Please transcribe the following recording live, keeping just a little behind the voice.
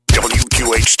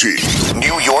WQHT,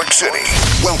 New York City.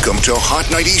 Welcome to Hot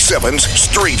 97's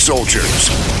Street Soldiers,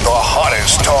 the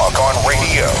hottest talk on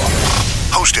radio.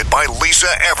 Hosted by Lisa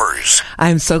Evers.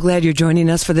 I'm so glad you're joining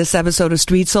us for this episode of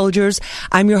Street Soldiers.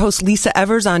 I'm your host, Lisa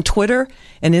Evers, on Twitter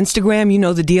and Instagram. You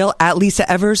know the deal, at Lisa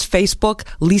Evers, Facebook,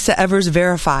 Lisa Evers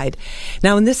Verified.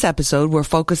 Now, in this episode, we're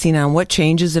focusing on what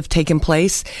changes have taken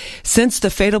place since the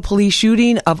fatal police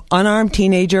shooting of unarmed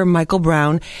teenager Michael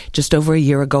Brown just over a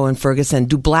year ago in Ferguson.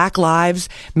 Do Black lives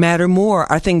matter more?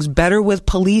 Are things better with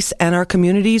police and our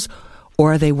communities?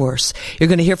 Or are they worse? You're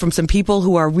going to hear from some people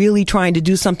who are really trying to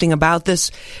do something about this,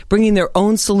 bringing their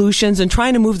own solutions and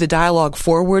trying to move the dialogue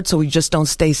forward so we just don't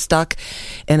stay stuck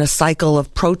in a cycle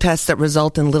of protests that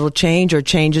result in little change or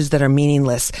changes that are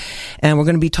meaningless. And we're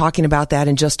going to be talking about that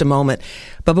in just a moment.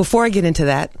 But before I get into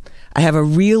that, I have a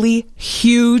really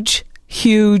huge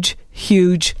did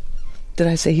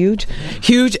I say huge?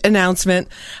 Huge announcement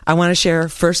I want to share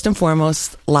first and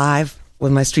foremost live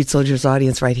with my Street Soldiers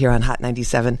audience right here on Hot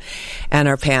 97 and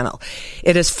our panel.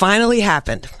 It has finally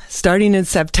happened. Starting in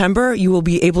September, you will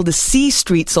be able to see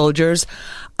Street Soldiers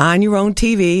on your own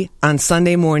TV on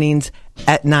Sunday mornings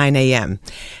at 9 a.m.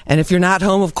 And if you're not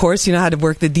home, of course, you know how to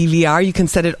work the DVR. You can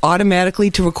set it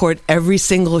automatically to record every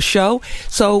single show.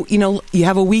 So, you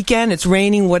have a weekend, it's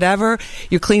raining, whatever,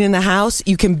 you're cleaning the house,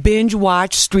 you can binge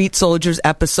watch Street Soldiers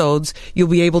episodes. You'll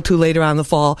be able to later on in the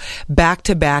fall, back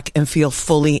to back, and feel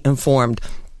fully informed.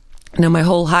 Now, my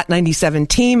whole Hot 97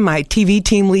 team, my TV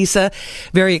team, Lisa,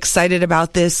 very excited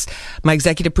about this. My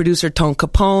executive producer, Tone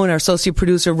Capone, our associate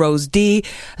producer, Rose D,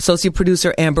 associate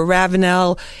producer, Amber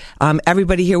Ravenel.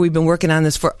 Everybody here, we've been working on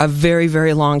this for a very,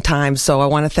 very long time. So I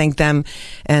want to thank them,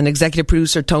 and executive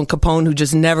producer, Tone Capone, who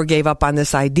just never gave up on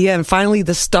this idea. And finally,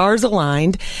 the stars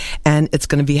aligned, and it's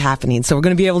going to be happening. So we're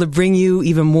going to be able to bring you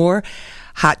even more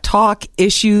hot talk,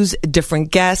 issues,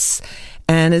 different guests.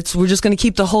 And we're just going to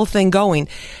keep the whole thing going.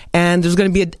 And there's going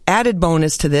to be an added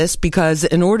bonus to this, because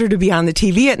in order to be on the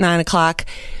TV at 9 o'clock,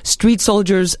 Street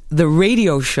Soldiers, the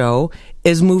radio show,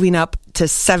 is moving up to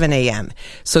 7 a.m.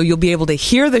 So you'll be able to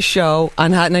hear the show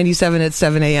on Hot 97 at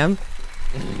 7 a.m.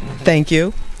 Thank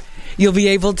you. You'll be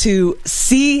able to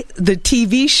see the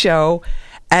TV show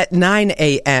at 9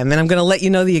 a.m. And I'm going to let you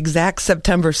know the exact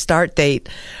September start date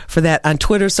for that on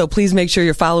Twitter. So please make sure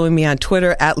you're following me on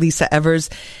Twitter at Lisa Evers,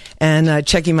 and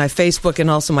checking my Facebook and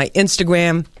also my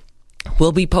Instagram.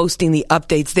 We'll be posting the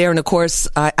updates there. And of course,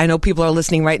 I know people are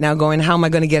listening right now going, how am I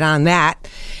going to get on that?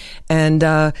 And,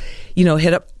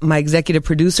 hit up my executive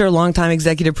producer, longtime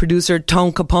executive producer,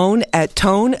 Tone Capone, at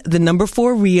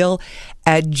tone4real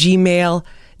at gmail.com.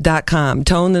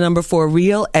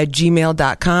 Tone4real at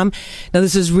gmail.com. Now,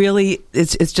 this is really,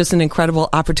 it's just an incredible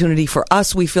opportunity for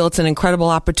us. We feel it's an incredible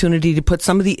opportunity to put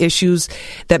some of the issues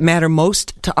that matter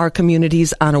most to our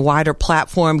communities on a wider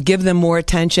platform, give them more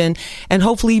attention, and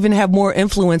hopefully even have more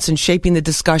influence in shaping the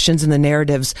discussions and the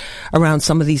narratives around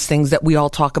some of these things that we all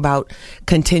talk about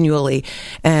continually.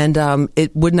 And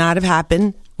it would not have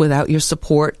happened without your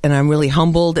support, and I'm really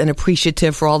humbled and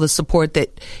appreciative for all the support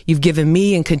that you've given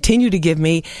me and continue to give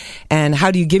me. And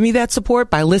how do you give me that support?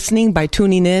 By listening, by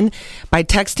tuning in, by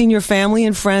texting your family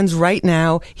and friends right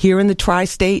now here in the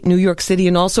tri-state, New York City,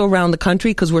 and also around the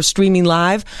country, because we're streaming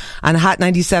live on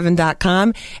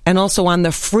hot97.com and also on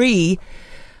the free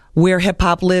Where Hip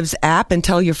Hop Lives app, and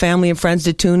tell your family and friends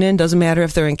to tune in. Doesn't matter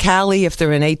if they're in Cali, if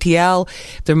they're in ATL,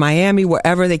 if they're in Miami,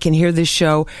 wherever, they can hear this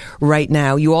show right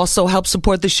now. You also help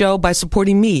support the show by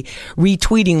supporting me,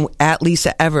 retweeting at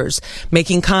Lisa Evers,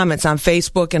 making comments on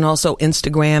Facebook and also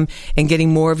Instagram, and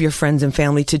getting more of your friends and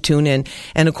family to tune in.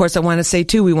 And of course, I want to say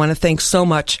too, we want to thank so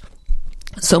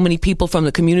many people from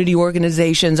the community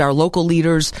organizations, our local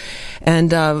leaders,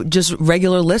 and just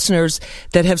regular listeners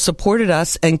that have supported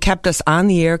us and kept us on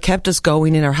the air, kept us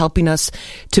going, and are helping us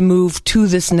to move to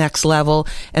this next level.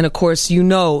 And of course,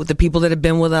 the people that have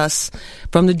been with us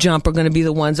from the jump are going to be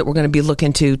the ones that we're going to be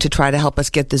looking to try to help us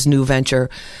get this new venture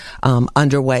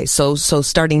underway. So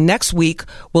starting next week,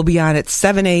 we'll be on at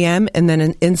 7 a.m. and then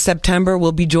in September,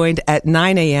 we'll be joined at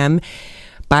 9 a.m.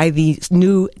 by the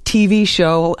new TV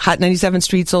show, Hot 97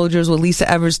 Street Soldiers with Lisa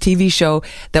Evers TV show,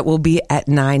 that will be at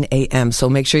 9 a.m. So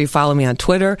make sure you follow me on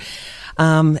Twitter,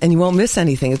 and you won't miss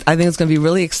anything. I think it's going to be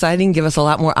really exciting, give us a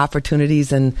lot more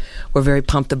opportunities, and we're very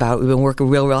pumped about it. We've been working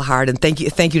real hard. And thank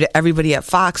you to everybody at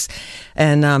Fox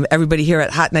and everybody here at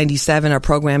Hot 97, our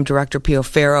program director, Pio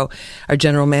Ferro, our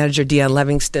general manager, Deanne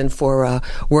Livingston, for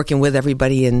working with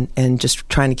everybody and just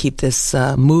trying to keep this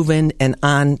moving and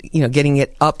on, getting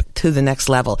it up to the next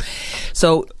level.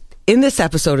 So in this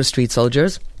episode of Street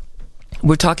Soldiers,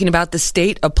 We're talking about the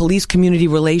state of police-community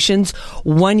relations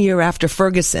 1 year after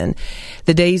Ferguson.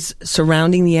 The days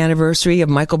surrounding the anniversary of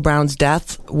Michael Brown's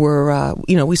death were,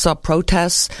 we saw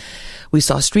protests. We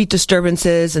saw street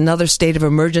disturbances, another state of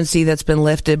emergency that's been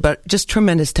lifted, but just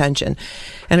tremendous tension.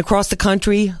 And across the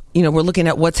country, we're looking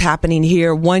at what's happening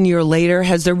here 1 year later.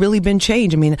 Has there really been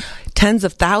change? I mean, tens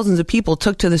of thousands of people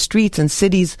took to the streets in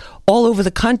cities all over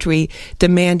the country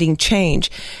demanding change.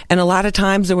 And a lot of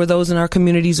times there were those in our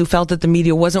communities who felt that the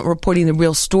media wasn't reporting the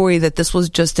real story, that this was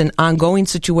just an ongoing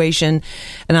situation,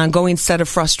 an ongoing set of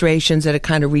frustrations that had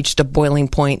kind of reached a boiling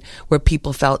point where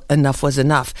people felt enough was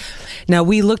enough. Now,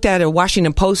 we looked at a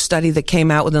Washington Post study that came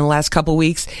out within the last couple of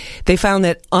weeks. They found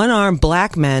that unarmed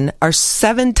black men are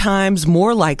 7 times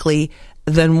more likely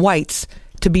than whites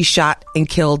to be shot and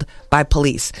killed by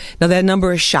police. Now, that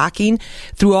number is shocking.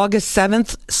 Through August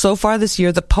 7th, so far this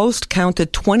year, the Post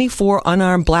counted 24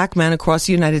 unarmed black men across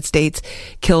the United States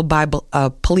killed by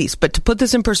police. But to put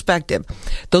this in perspective,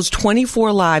 those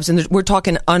 24 lives, and we're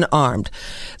talking unarmed,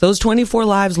 those 24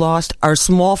 lives lost are a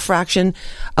small fraction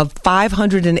of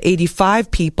 585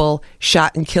 people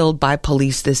shot and killed by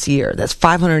police this year. That's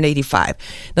 585.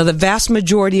 Now, the vast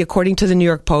majority, according to the New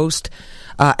York Post,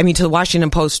 to the Washington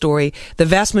Post story, the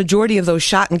vast majority of those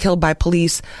shot and killed by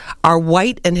police are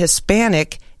white and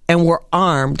Hispanic and were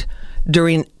armed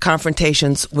during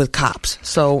confrontations with cops.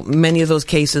 So many of those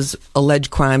cases,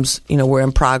 alleged crimes, were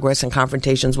in progress and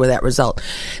confrontations were that result.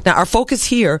 Now, our focus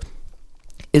here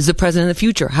is the present and the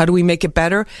future. How do we make it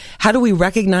better? How do we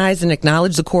recognize and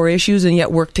acknowledge the core issues and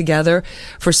yet work together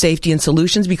for safety and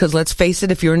solutions? Because let's face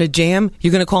it, if you're in a jam,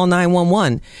 you're going to call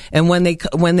 911. And when they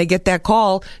get that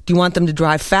call, do you want them to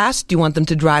drive fast? Do you want them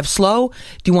to drive slow?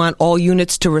 Do you want all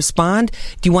units to respond?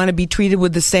 Do you want to be treated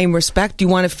with the same respect? Do you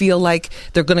want to feel like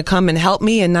they're going to come and help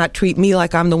me and not treat me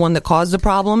like I'm the one that caused the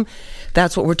problem?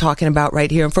 That's what we're talking about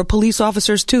right here. And for police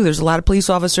officers, too, there's a lot of police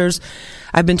officers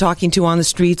I've been talking to on the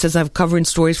streets as I'm covering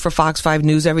stories for Fox 5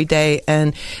 News every day,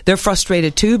 and they're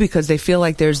frustrated, too, because they feel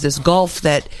like there's this gulf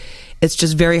that it's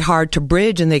just very hard to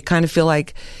bridge, and they kind of feel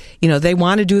like, they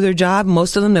want to do their job.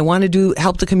 Most of them, they want to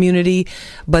help the community,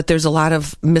 but there's a lot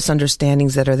of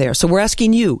misunderstandings that are there. So we're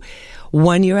asking you,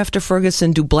 1 year after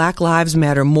Ferguson, do Black lives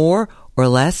matter more or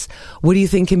less? What do you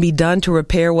think can be done to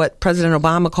repair what President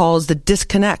Obama calls the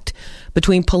disconnect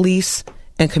between police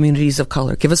and communities of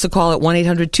color? Give us a call at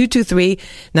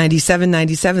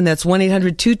 1-800-223-9797. That's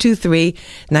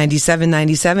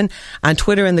 1-800-223-9797. On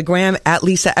Twitter and the Gram, at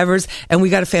Lisa Evers. And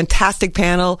we got a fantastic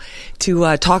panel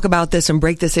to talk about this and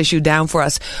break this issue down for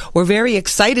us. We're very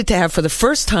excited to have, for the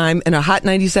first time in our Hot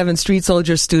 97 Street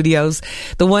Soldier studios,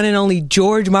 the one and only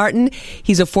George Martin.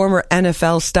 He's a former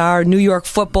NFL star, New York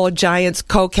Football Giants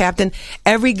co-captain.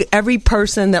 Every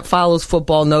person that follows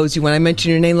football knows you. When I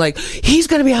mention your name, like, he's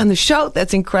going to be on the show.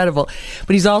 That's incredible.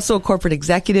 But he's also a corporate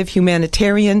executive,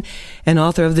 humanitarian, and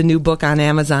author of the new book on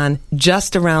Amazon,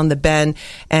 Just Around the Bend.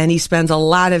 And he spends a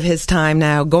lot of his time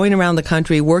now going around the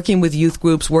country, working with youth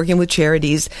groups, working with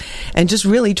charities, and just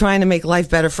really trying to make life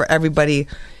better for everybody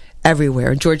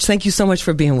everywhere. George, thank you so much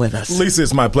for being with us. Lisa,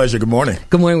 it's my pleasure. Good morning.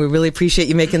 Good morning. We really appreciate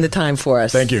you making the time for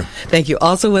us. Thank you. Thank you.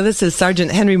 Also with us is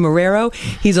Sergeant Henry Marrero.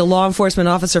 He's a law enforcement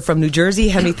officer from New Jersey.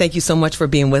 Henry, thank you so much for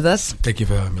being with us. Thank you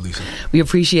for having me, Lisa. We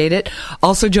appreciate it.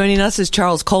 Also joining us is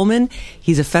Charles Coleman.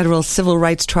 He's a federal civil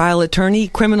rights trial attorney,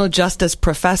 criminal justice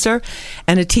professor,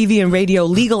 and a TV and radio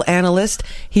legal analyst.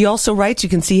 He also writes, you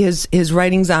can see his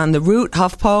writings on The Root,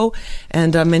 HuffPo,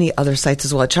 and many other sites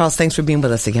as well. Charles, thanks for being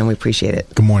with us again. We appreciate it.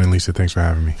 Good morning, Lisa. Thanks for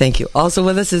having me. Thank you. Also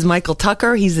with us is Michael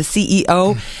Tucker. He's the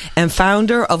CEO and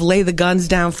founder of Lay the Guns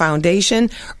Down Foundation,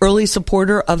 early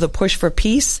supporter of the Push for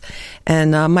Peace.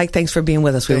 And Mike, thanks for being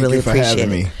with us. We really appreciate it.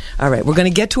 Me. All right. We're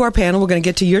going to get to our panel. We're going to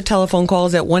get to your telephone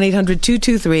calls at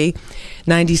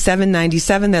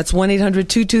 1-800-223-9797. That's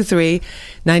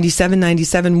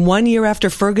 1-800-223-9797. 1 year after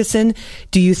Ferguson,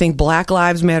 do you think Black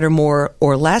lives matter more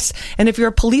or less? And if you're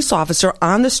a police officer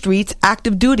on the streets,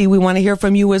 active duty, we want to hear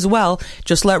from you as well.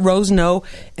 Just let Rose know,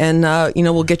 and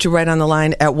we'll get you right on the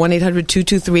line at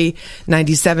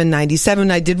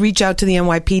 1-800-223-9797. I did reach out to the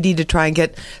NYPD to try and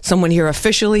get someone here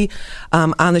officially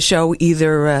on the show,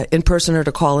 either in person or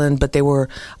to call in, but they were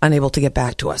unable to get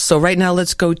back to us. So right now,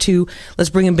 let's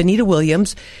bring in Benita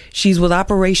Williams. She's with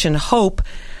Operation Hope,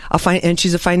 and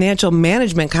she's a financial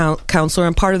management counselor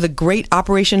and part of the great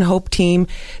Operation Hope team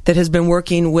that has been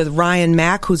working with Ryan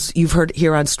Mack, who's you've heard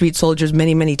here on Street Soldiers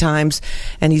many, many times,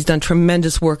 and he's done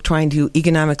tremendous work trying to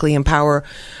economically empower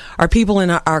our people in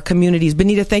our communities.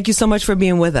 Benita, thank you so much for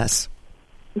being with us.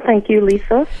 Thank you,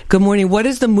 Lisa. Good morning. What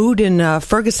is the mood in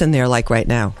Ferguson there like right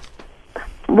now?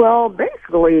 Well,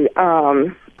 basically,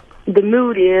 the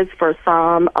mood is for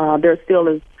some. There still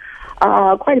is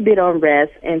quite a bit of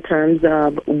unrest in terms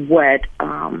of what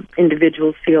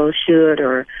individuals feel should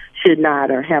or should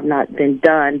not or have not been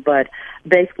done. But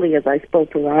basically, as I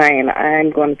spoke to Ryan,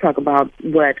 I'm going to talk about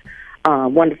what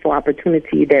wonderful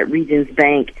opportunity that Regions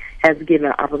Bank has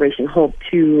given Operation Hope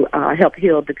to help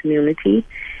heal the community.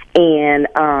 And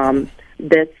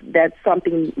that's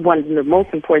something, one of the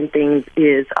most important things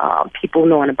is people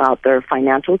knowing about their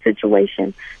financial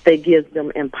situation that gives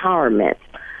them empowerment.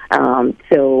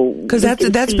 Because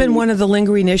that's been one of the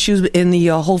lingering issues in the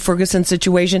whole Ferguson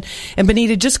situation. And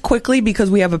Benita, just quickly, because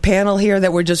we have a panel here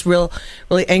that we're just really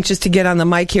anxious to get on the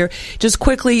mic here, just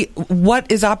quickly,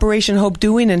 what is Operation Hope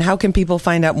doing and how can people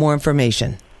find out more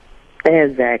information?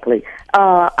 Exactly.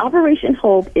 Operation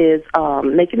Hope is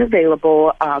making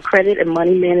available credit and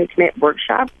money management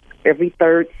workshops every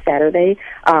third Saturday.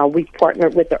 We've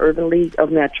partnered with the Urban League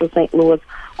of Metro St. Louis.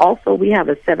 Also, we have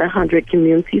a 700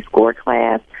 community score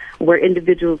class where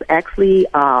individuals actually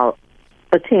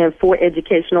attend 4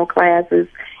 educational classes,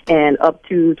 and up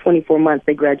to 24 months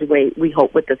they graduate, we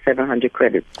hope, with a 700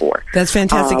 credit score. That's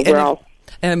fantastic.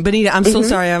 And Benita, I'm so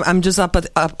sorry. I'm just up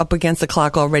against the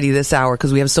clock already this hour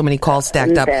because we have so many calls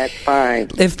stacked up. That's fine.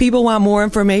 If people want more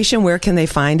information, where can they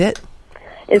find it?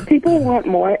 If people want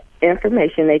more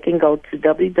information, they can go to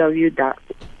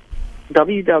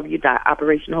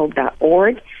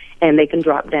www.operationhope.org, and they can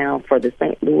drop down for the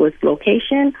St. Louis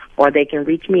location, or they can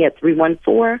reach me at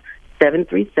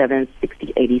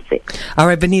 314-737-6086. All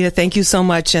right, Benita, thank you so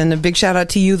much. And a big shout out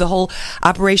to you, the whole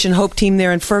Operation Hope team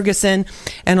there in Ferguson,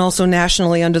 and also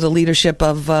nationally under the leadership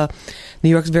of New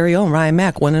York's very own Ryan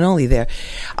Mack, one and only there.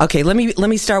 Okay, let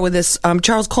me start with this.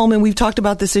 Charles Coleman, we've talked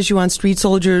about this issue on Street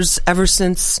Soldiers ever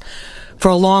since, for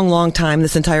a long, long time,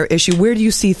 this entire issue. Where do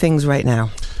you see things right now?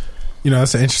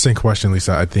 That's an interesting question,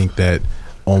 Lisa. I think that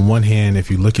on one hand, if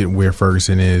you look at where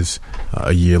Ferguson is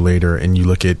a year later and you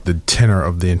look at the tenor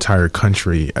of the entire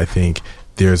country, I think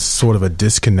there's sort of a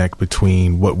disconnect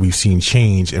between what we've seen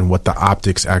change and what the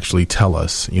optics actually tell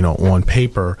us. On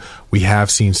paper, we have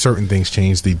seen certain things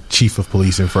change. The chief of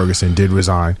police in Ferguson did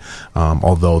resign,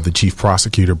 although the chief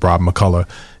prosecutor, Bob McCullough,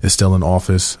 is still in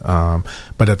office.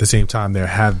 But at the same time, there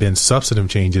have been substantive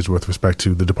changes with respect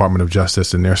to the Department of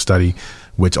Justice and their study,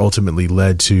 which ultimately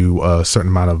led to a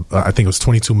certain amount of, I think it was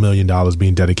 $22 million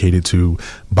being dedicated to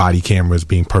body cameras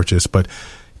being purchased. But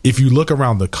if you look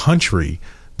around the country,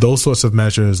 those sorts of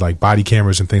measures like body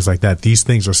cameras and things like that, these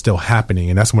things are still happening.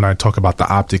 And that's when I talk about the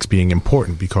optics being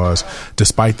important, because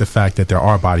despite the fact that there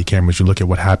are body cameras, you look at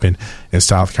what happened in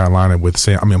South Carolina with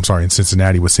in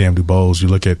Cincinnati with Sam DuBose. You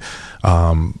look at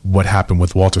what happened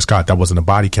with Walter Scott. That wasn't a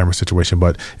body camera situation,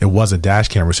 but it was a dash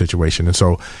camera situation. And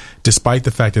so despite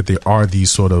the fact that there are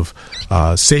these sort of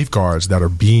safeguards that are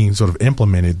being sort of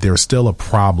implemented, there's still a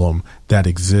problem that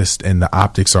exists, and the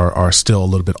optics are still a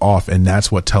little bit off. And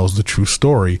that's what tells the true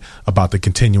story about the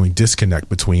continuing disconnect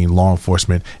between law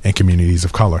enforcement and communities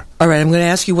of color. All right, I'm going to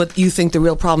ask you what you think the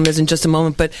real problem is in just a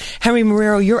moment. But Henry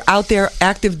Marrero, you're out there,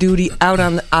 active duty, out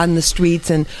on the streets,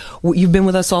 and you've been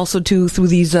with us also too through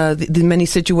these the many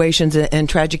situations and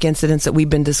tragic incidents that we've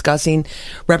been discussing,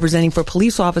 representing for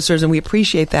police officers, and we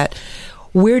appreciate that.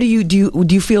 Where do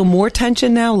you feel more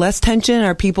tension now, less tension?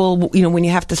 Are people, when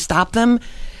you have to stop them?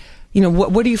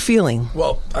 What are you feeling?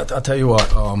 Well, I'll tell you what.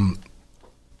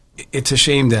 It's a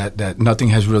shame that nothing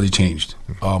has really changed.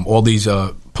 All these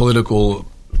political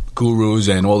gurus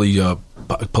and all these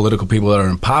political people that are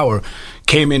in power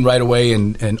came in right away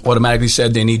and automatically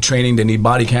said they need training, they need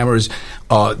body cameras.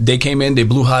 They came in, they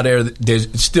blew hot air.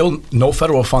 There's still no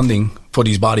federal funding for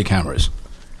these body cameras.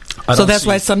 So that's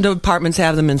why some departments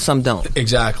have them and some don't.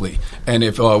 Exactly. And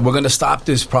if we're going to stop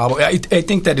this problem, I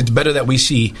think that it's better that we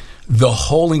see the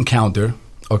whole encounter,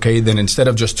 okay, then instead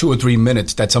of just 2 or 3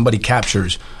 minutes that somebody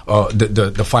captures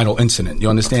the final incident. You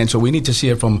understand? So we need to see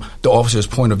it from the officer's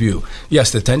point of view.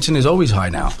 Yes, the tension is always high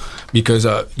now because,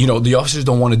 the officers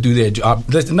don't want to do their job.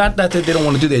 Not that they don't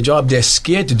want to do their job. They're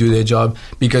scared to do their job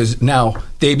because now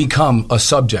they become a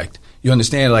subject. You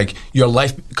understand? Like, your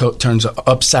life turns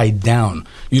upside down.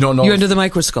 You don't know. You're under the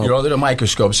microscope. You're under the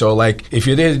microscope. So, like, if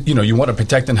you're there, you want to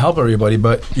protect and help everybody,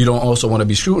 but you don't also want to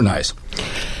be scrutinized.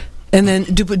 And then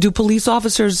do police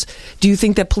officers, do you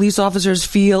think that police officers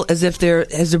feel as if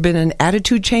has there been an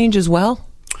attitude change as well?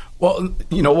 Well,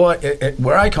 you know what?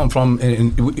 Where I come from,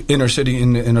 in inner city,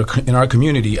 in our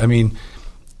community, I mean,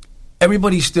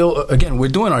 everybody's still, again, we're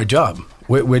doing our job.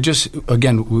 We're just,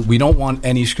 again, we don't want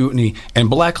any scrutiny. And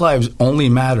black lives only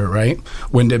matter, right,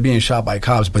 when they're being shot by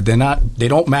cops, but they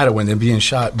don't matter when they're being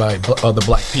shot by other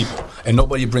black people. And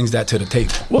nobody brings that to the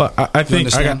table. Well, I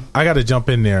think I got to jump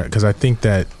in there because I think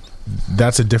that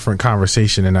that's a different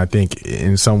conversation. And I think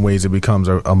in some ways it becomes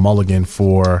a mulligan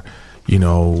for, in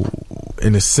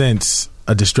a sense,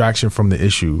 a distraction from the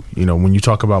issue. When you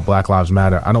talk about Black Lives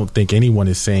Matter, I don't think anyone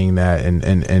is saying that.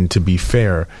 And to be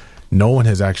fair, no one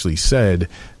has actually said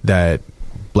that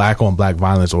black on black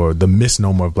violence, or the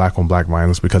misnomer of black on black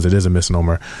violence, because it is a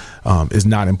misnomer, is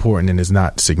not important and is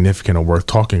not significant or worth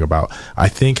talking about. I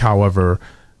think, however,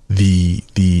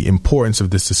 the importance of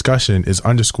this discussion is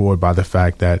underscored by the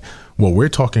fact that what we're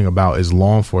talking about is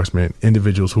law enforcement,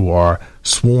 individuals who are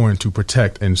sworn to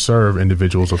protect and serve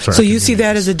individuals of certain So you see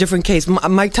that as a different case.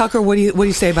 Mike Tucker, what do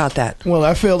you say about that? Well,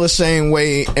 I feel the same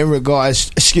way in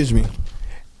regards,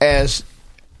 as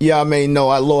y'all may know,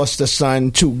 I lost a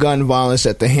son to gun violence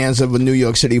at the hands of a New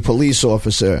York City police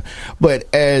officer. But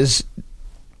as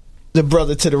the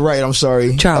brother to the right,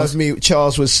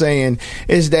 Charles was saying,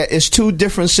 is that it's two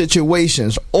different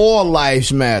situations. All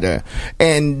lives matter.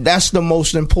 And that's the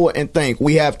most important thing.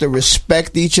 We have to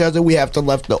respect each other. We have to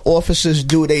let the officers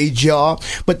do their job,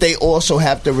 but they also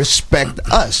have to respect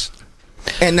us.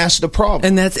 And that's the problem.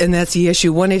 And that's the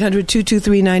issue.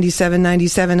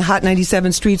 1-800-223-9797. Hot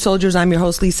 97 Street Soldiers. I'm your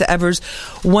host, Lisa Evers.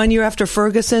 1 year after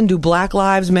Ferguson, do Black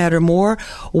Lives matter more?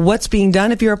 What's being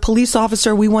done? If you're a police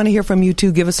officer, we want to hear from you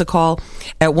too. Give us a call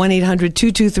at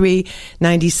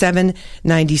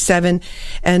 1-800-223-9797.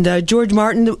 And George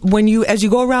Martin, as you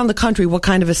go around the country, what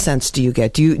kind of a sense do you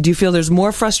get? Do you feel there's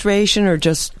more frustration, or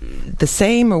just the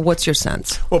same, or what's your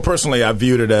sense? Well, personally, I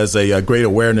viewed it as a great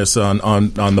awareness on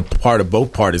the part of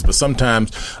both parties, but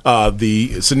sometimes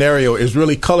the scenario is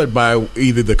really colored by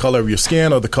either the color of your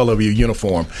skin or the color of your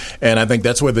uniform, and I think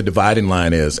that's where the dividing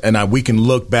line is. And we can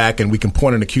look back and we can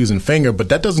point an accusing finger, but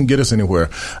that doesn't get us anywhere.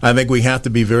 I think we have to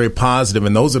be very positive,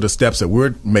 and those are the steps that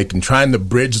we're making, trying to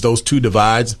bridge those two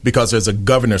divides, because there's a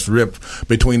governance rift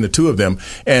between the two of them.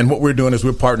 And what we're doing is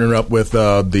we're partnering up with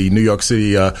the New York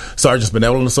City Sergeants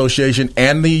Benevolent Association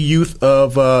and the youth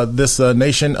of this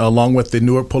nation, along with the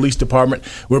Newark Police Department.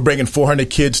 We're bringing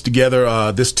 400 kids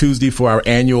together this Tuesday for our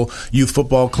annual youth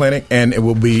football clinic, and it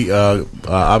will be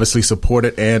obviously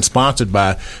supported and sponsored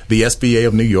by the SBA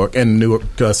of New York and Newark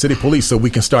City Police, so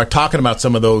we can start talking about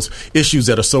some of those issues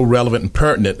that are so relevant and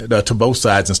pertinent to both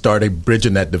sides and start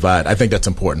bridging that divide. I think that's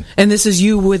important. And this is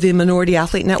you with the Minority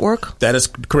Athlete Network? That is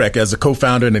correct. As a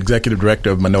co-founder and executive director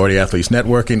of Minority Athletes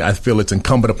Networking, I feel it's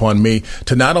incumbent upon me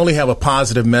to not only have a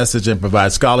positive message and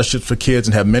provide scholarships for kids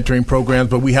and have mentoring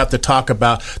programs, but we have to talk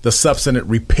about the substantive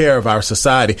repair of our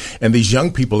society, and these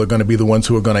young people are going to be the ones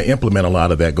who are going to implement a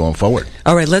lot of that going forward.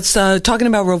 All right, let's talking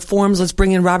about reforms. Let's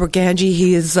bring in Robert Ganji.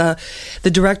 He is the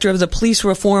director of the Police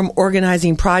Reform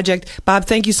Organizing Project. Bob,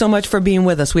 thank you so much for being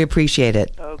with us. We appreciate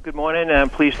it. Good morning. I'm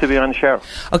pleased to be on the show.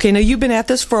 Okay, now you've been at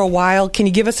this for a while. Can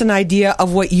you give us an idea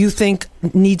of what you think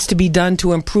needs to be done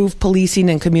to improve policing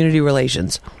and community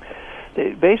relations?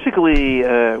 Basically,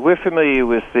 we're familiar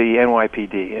with the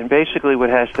NYPD, and basically what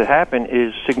has to happen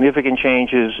is significant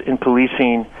changes in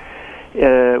policing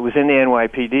within the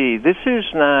NYPD. This is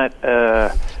not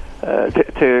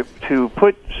to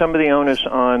put some of the onus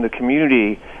on the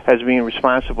community as being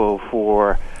responsible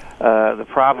for the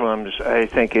problems. I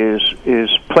think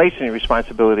is placing the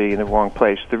responsibility in the wrong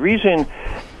place. The reason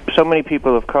so many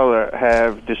people of color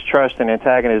have distrust and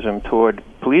antagonism toward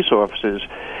police officers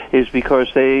is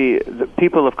because the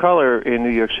people of color in New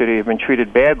York City have been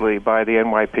treated badly by the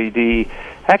NYPD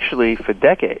actually for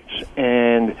decades.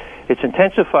 And it's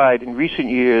intensified in recent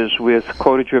years with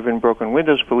quota-driven broken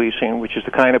windows policing, which is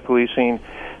the kind of policing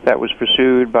that was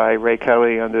pursued by Ray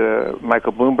Kelly under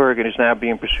Michael Bloomberg and is now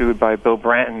being pursued by Bill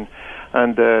Bratton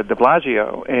under de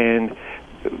Blasio. And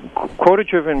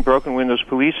quota-driven broken windows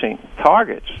policing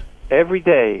targets every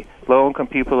day low-income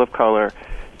people of color,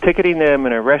 ticketing them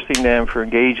and arresting them for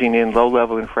engaging in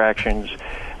low-level infractions,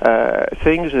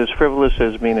 things as frivolous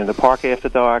as being in the park after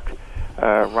dark,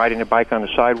 riding a bike on the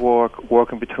sidewalk,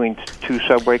 walking between two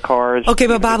subway cars. Okay,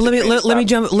 but Bob, let me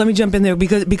jump in there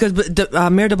because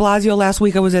Mayor de Blasio last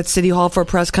week, I was at City Hall for a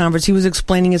press conference. He was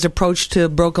explaining his approach to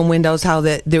broken windows, how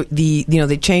they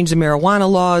changed the marijuana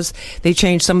laws, they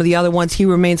changed some of the other ones. He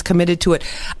remains committed to it.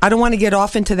 I don't want to get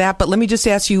off into that, but let me just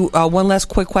ask you one last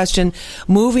quick question.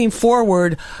 Moving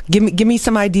forward, give me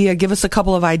some idea. Give us a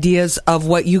couple of ideas of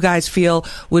what you guys feel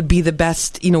would be the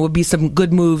best. Would be some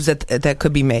good moves that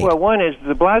could be made. Well, one is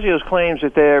de Blasio's claims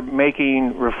that they're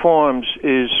making reforms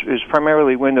is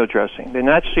primarily window dressing. They're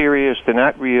not serious, they're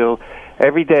not real,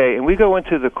 every day, and we go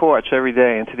into the courts every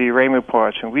day, into the arraignment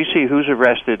parts, and we see who's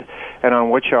arrested and on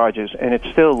what charges, and it's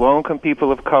still low-income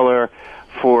people of color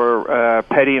for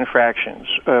petty infractions.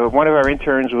 One of our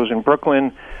interns was in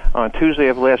Brooklyn on Tuesday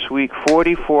of last week.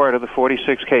 44 out of the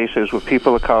 46 cases were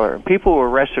people of color. And people were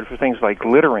arrested for things like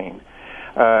littering.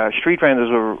 Street vendors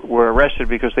were arrested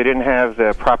because they didn't have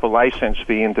the proper license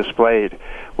being displayed.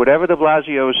 Whatever de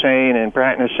Blasio is saying and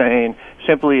Bratton is saying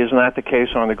simply is not the case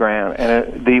on the ground.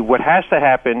 And what has to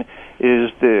happen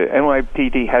is the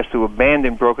NYPD has to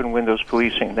abandon broken windows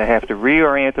policing. They have to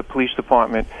reorient the police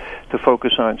department to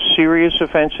focus on serious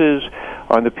offenses,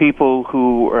 on the people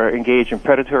who are engaged in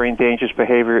predatory and dangerous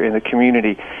behavior in the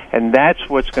community. And that's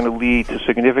what's going to lead to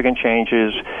significant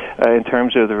changes in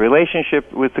terms of the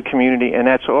relationship with the community, and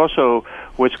that's also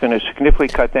what's going to significantly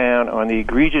cut down on the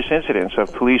egregious incidents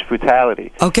of police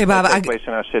brutality. Okay, Bob. That take place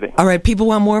in our city. All right, people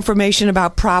want more information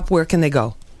about PROP. Where can they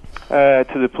go? To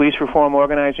the Police Reform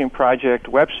Organizing Project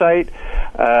website.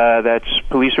 That's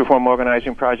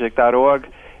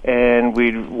policereformorganizingproject.org. And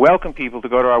we'd welcome people to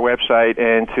go to our website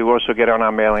and to also get on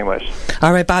our mailing list.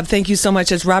 All right, Bob, thank you so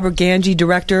much. It's Robert Ganji,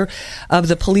 director of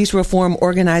the Police Reform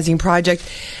Organizing Project.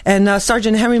 And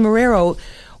Sergeant Henry Marrero,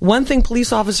 one thing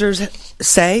police officers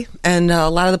say, and a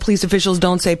lot of the police officials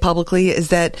don't say publicly, is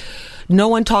that no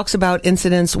one talks about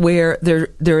incidents where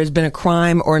there has been a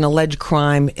crime or an alleged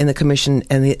crime in the commission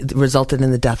and it resulted in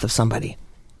the death of somebody.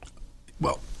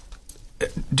 Well,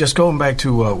 just going back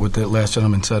to what the last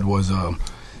gentleman said was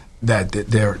that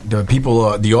the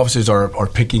people, the officers are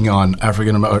picking on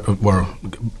African American or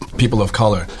people of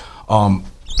color.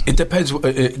 It depends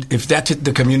if that's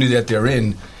the community that they're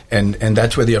in, and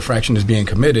that's where the infraction is being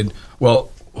committed.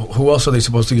 Well, who else are they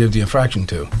supposed to give the infraction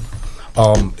to?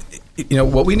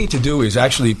 What we need to do is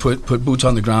actually put boots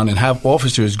on the ground and have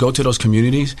officers go to those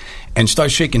communities and start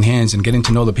shaking hands and getting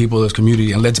to know the people of those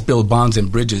community, and let's build bonds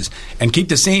and bridges and keep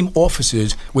the same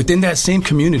officers within that same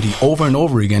community over and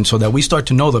over again so that we start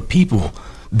to know the people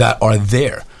that are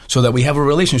there, so that we have a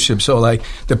relationship. So like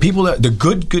the people the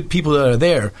good people that are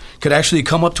there could actually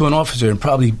come up to an officer and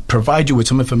probably provide you with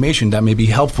some information that may be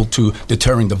helpful to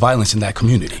deterring the violence in that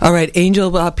community. All right,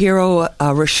 Angel, Piero,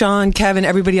 Rashawn, Kevin,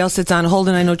 everybody else that's on hold,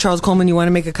 and I know Charles Coleman, you want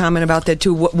to make a comment about that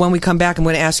too. When we come back, I'm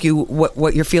going to ask you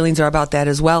what your feelings are about that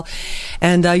as well.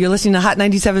 And you're listening to Hot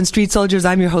 97 Street Soldiers.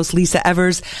 I'm your host, Lisa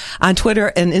Evers, on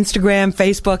Twitter and Instagram,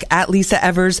 Facebook, at Lisa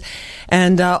Evers.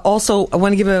 And also, I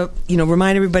want to give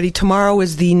remind everybody, tomorrow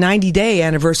is the 90-day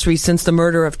anniversary since the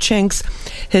murder of Chinks.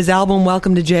 His album,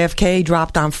 Welcome to JFK,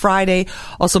 dropped on Friday.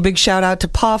 Also, big shout out to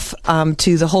Puff,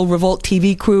 to the whole Revolt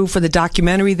TV crew for the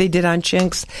documentary they did on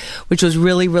Chinks, which was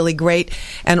really, really great.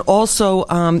 And also,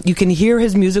 you can hear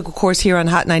his music, of course, here on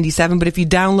Hot 97, but if you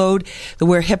download the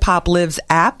Where Hip Hop Lives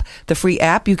app, the free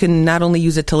app, you can not only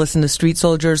use it to listen to Street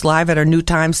Soldiers live at our new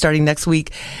time starting next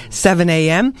week, 7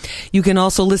 a.m., you can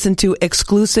also listen to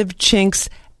exclusive Chinks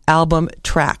album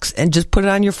tracks and just put it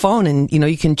on your phone, and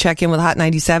you can check in with Hot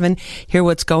 97, hear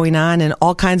what's going on, and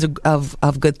all kinds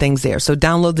of good things there. So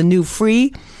download the new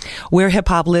free Where Hip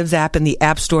Hop Lives app in the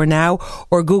App Store now,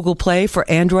 or Google Play for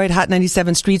Android. Hot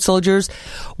 97 Street Soldiers.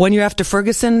 1 year after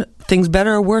Ferguson, things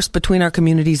better or worse between our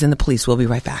communities and the police. We'll be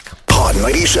right back. Hot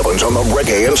 97's on the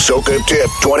Reggae and Soca Tip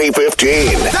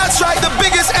 2015. That's right, the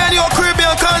biggest annual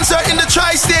Caribbean concert in the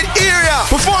tri-state area.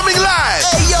 Performing live.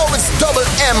 Hey, yo, it's Double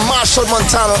M, Marshall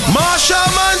Montana. Marshall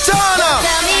Montana.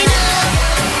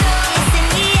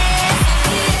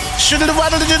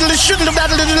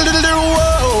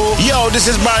 Yo, this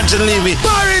is Barrington Levy.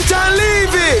 Barrington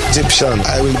Levy. Egyptian,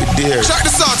 I will be there. Check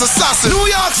this out, Assassin. New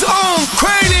York's own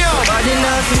Cranium.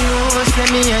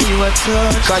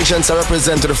 Conscience I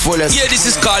represent to the fullest. Yeah, this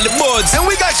is Carly Buds. And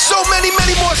we got so many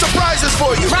more surprises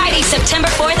for you. Friday, September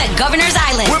 4th at Governor's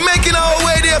Island. We're making our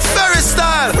way there Ferris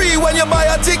style. Free when you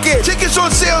buy a ticket. Tickets on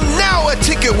sale now at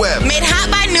TicketWeb. Made hot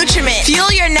by Nutriment.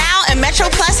 Fuel your now and Metro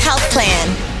Plus health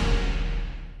plan.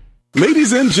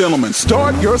 Ladies and gentlemen,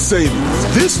 start your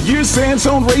savings. This year's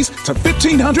Sandstone race to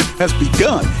 1,500 has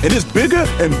begun and is bigger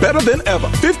and better than ever.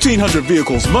 1,500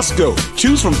 vehicles must go.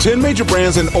 Choose from 10 major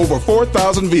brands and over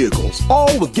 4,000 vehicles,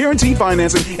 all with guaranteed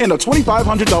financing and a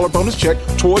 $2,500 bonus check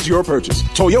towards your purchase.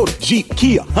 Toyota, Jeep,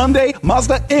 Kia, Hyundai,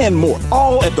 Mazda, and more,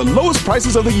 all at the lowest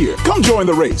prices of the year. Come join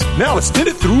the race. Now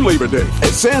extended through Labor Day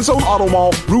at Sandstone Auto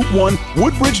Mall, Route 1,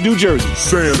 Woodbridge, New Jersey.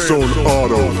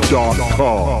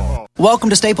 SandstoneAuto.com. Welcome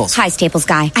to Staples. Hi, Staples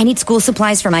guy. I need school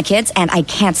supplies for my kids, and I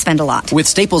can't spend a lot. With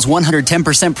Staples'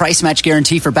 110% price match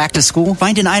guarantee for back to school,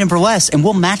 find an item for less, and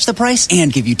we'll match the price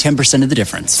and give you 10% of the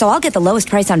difference. So I'll get the lowest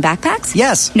price on backpacks?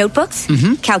 Yes. Notebooks?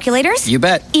 Mm-hmm. Calculators? You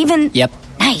bet. Even... Yep.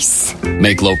 Nice.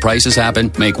 Make low prices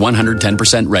happen. Make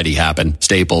 110% ready happen.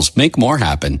 Staples. Make more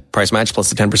happen. Price match plus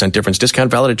the 10% difference discount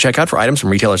valid at checkout for items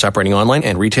from retailers operating online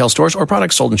and retail stores or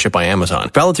products sold and shipped by Amazon.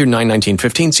 Valid through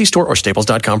 9/19/15. See store or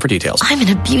staples.com for details. I'm in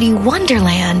a beauty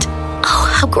wonderland.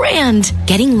 Oh, how grand.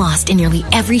 Getting lost in nearly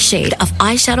every shade of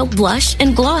eyeshadow, blush,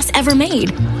 and gloss ever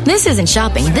made. This isn't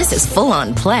shopping. This is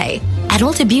full-on play. At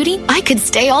Ulta Beauty, I could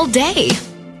stay all day.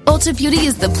 Ulta Beauty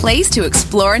is the place to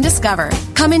explore and discover.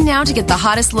 Come in now to get the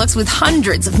hottest looks with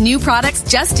hundreds of new products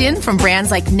just in from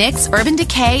brands like NYX, Urban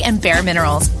Decay, and Bare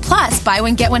Minerals. Plus, buy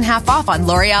one, get one half off on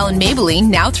L'Oreal and Maybelline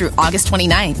now through August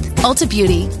 29th. Ulta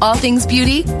Beauty. All things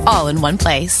beauty, all in one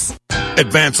place.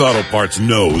 Advance Auto Parts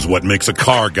knows what makes a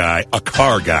car guy a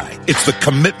car guy. It's the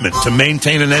commitment to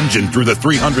maintain an engine through the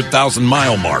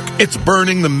 300,000-mile mark. It's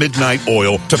burning the midnight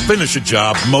oil to finish a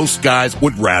job most guys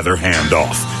would rather hand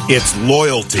off. It's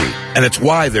loyalty, and it's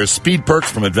why there's speed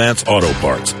perks from Advance Auto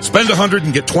Parts. Spend $100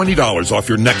 and get $20 off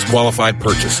your next qualified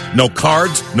purchase. No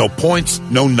cards, no points,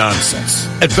 no nonsense.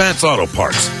 Advance Auto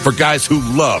Parts, for guys who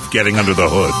love getting under the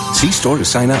hood. See store to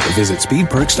sign up or visit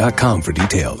speedperks.com for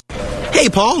details. Hey,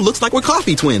 Paul, looks like we're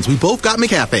coffee twins. We both got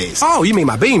McCafes. Oh, you mean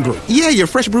my Bean Brew? Yeah, your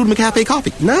fresh brewed McCafe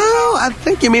coffee. No, I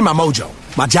think you mean my Mojo.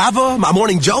 My Java, my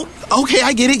Morning Joe. Okay,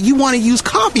 I get it. You want to use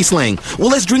coffee slang. Well,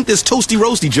 let's drink this toasty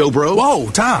roasty, Joe, bro. Whoa,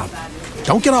 Tom.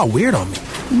 Don't get all weird on me.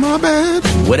 My bad.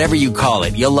 Whatever you call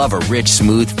it, you'll love a rich,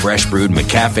 smooth, fresh brewed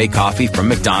McCafe coffee from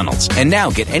McDonald's. And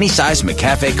now get any size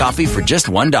McCafe coffee for just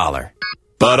 $1.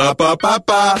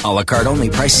 Ba-da-ba-ba-ba. A la carte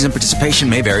only. Prices and participation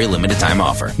may vary. Limited time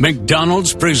offer.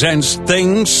 McDonald's presents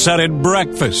Things Said at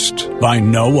Breakfast by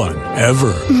no one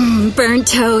ever. Burnt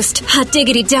toast. Hot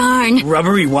diggity darn.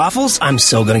 Rubbery waffles? I'm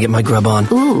so gonna get my grub on.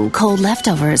 Ooh, cold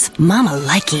leftovers. Mama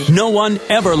likey. No one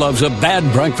ever loves a bad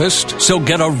breakfast, so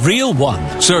get a real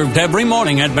one. Served every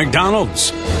morning at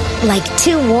McDonald's. Like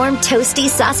 2 warm, toasty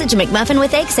sausage McMuffin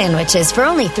with egg sandwiches for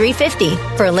only $3.50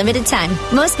 for a limited time.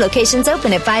 Most locations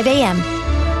open at 5 a.m.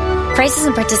 Prices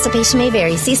and participation may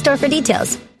vary. See store for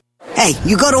details. Hey,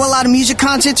 you go to a lot of music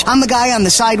concerts? I'm the guy on the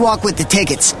sidewalk with the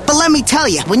tickets. But let me tell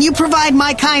you, when you provide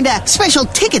my kind of special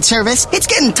ticket service, it's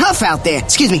getting tough out there.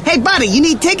 Excuse me. Hey, buddy, you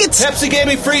need tickets? Pepsi gave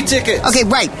me free tickets. Okay,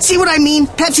 right. See what I mean?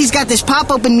 Pepsi's got this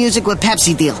pop-open music with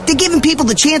Pepsi deal. They're giving people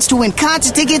the chance to win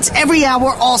concert tickets every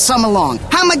hour all summer long.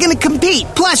 How am I going to compete?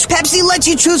 Plus, Pepsi lets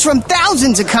you choose from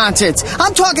thousands of concerts.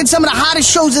 I'm talking some of the hottest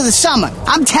shows of the summer.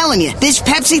 I'm telling you, this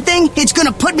Pepsi thing, it's going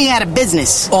to put me out of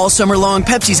business. All summer long,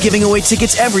 Pepsi's giving away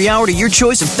tickets every hour to your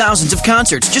choice of thousands of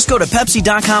concerts. Just go to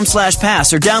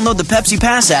Pepsi.com/pass or download the Pepsi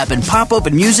Pass app and pop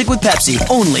open music with Pepsi.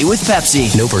 Only with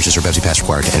Pepsi. No purchase or Pepsi Pass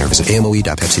required to enter. Visit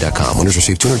amoe.pepsi.com. Winners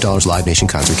receive $200 Live Nation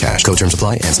concert cash. Code terms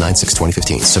apply. Ends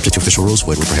 9/6/2015. Subject to official rules.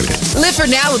 Void where prohibited. Live for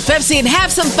now with Pepsi and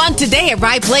have some fun today at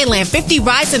Ride Playland. 50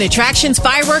 rides and attractions,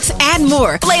 fireworks, and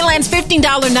more. Playland's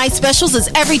 $15 night specials is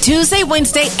every Tuesday,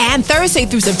 Wednesday, and Thursday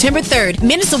through September 3rd.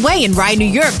 Minutes away in Rye, New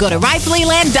York. Go to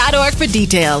rideplayland.org for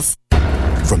details.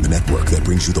 From the network that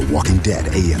brings you The Walking Dead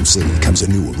AMC comes a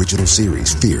new original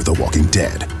series, Fear the Walking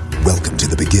Dead. Welcome to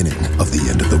the beginning of the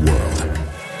end of the world.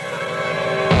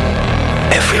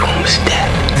 Everyone was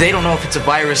dead. They don't know if it's a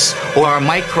virus or a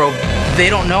microbe. They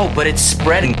don't know, but it's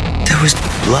spreading. There was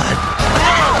blood.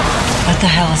 What the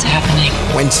hell is happening?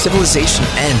 When civilization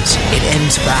ends, it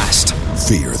ends fast.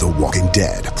 Fear the Walking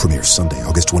Dead premieres Sunday,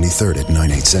 August 23rd at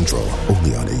 9/8 Central,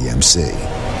 only on AMC.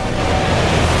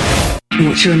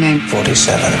 What's your name?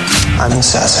 47. I'm an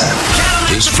assassin.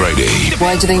 This Friday.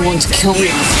 Why do they want to kill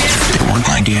me? They want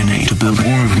my DNA to build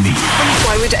more of me.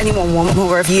 Why would anyone want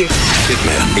more of you?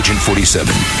 Hitman, Agent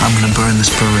 47. I'm gonna burn this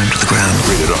program to the ground.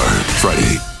 Rated R.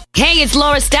 Friday. Hey, it's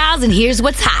Laura Stiles, and here's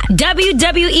what's hot.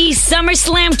 WWE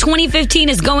SummerSlam 2015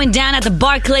 is going down at the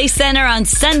Barclays Center on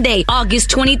Sunday, August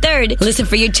 23rd. Listen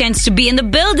for your chance to be in the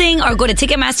building or go to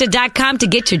Ticketmaster.com to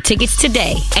get your tickets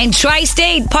today. And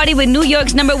Tri-State, party with New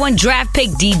York's #1 draft pick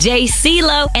DJ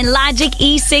CeeLo and Logic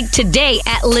E-Sig today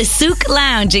at Le Souk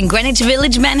Lounge in Greenwich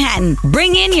Village, Manhattan.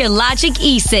 Bring in your Logic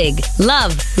E-Sig.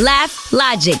 Love, laugh,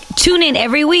 Logic. Tune in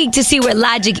every week to see where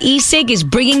Logic E-Sig is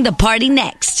bringing the party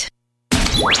next.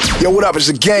 Yo, what up? It's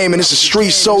The Game, and this is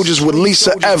Street Soldiers with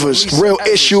Lisa Evers. Real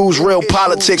issues, real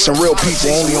politics, and real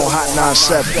people, only on Hot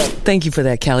 97. Thank you for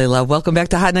that, Kelly Love. Welcome back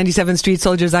to Hot 97 Street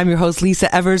Soldiers. I'm your host,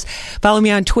 Lisa Evers. Follow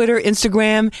me on Twitter,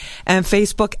 Instagram, and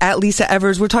Facebook at Lisa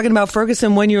Evers. We're talking about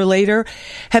Ferguson 1 year later.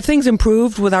 Have things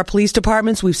improved with our police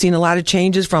departments? We've seen a lot of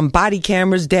changes from body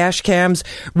cameras, dash cams,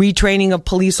 retraining of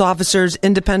police officers,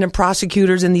 independent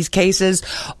prosecutors in these cases,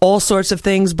 all sorts of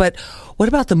things. But what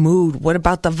about the mood? What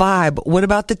about the vibe? What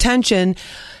about the tension?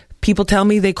 People tell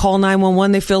me they call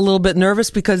 911, they feel a little bit nervous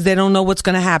because they don't know what's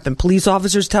going to happen. Police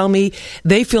officers tell me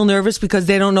they feel nervous because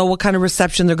they don't know what kind of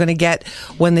reception they're going to get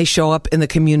when they show up in the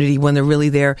community, when they're really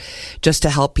there just to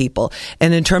help people.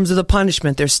 And in terms of the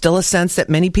punishment, there's still a sense that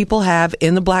many people have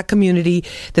in the black community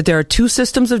that there are two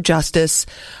systems of justice,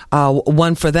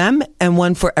 one for them and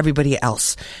one for everybody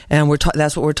else. And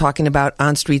that's what we're talking about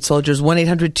on Street Soldiers.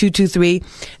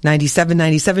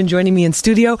 1-800-223-9797. Joining me in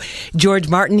studio, George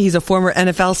Martin. He's a former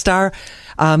NFL star,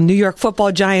 New York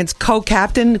Football Giants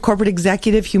co-captain, corporate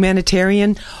executive,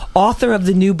 humanitarian, author of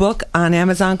the new book on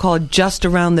Amazon called Just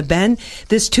Around the Bend.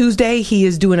 This Tuesday, he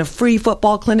is doing a free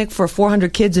football clinic for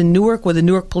 400 kids in Newark with the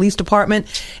Newark Police Department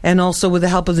and also with the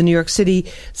help of the New York City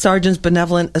Sergeants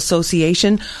Benevolent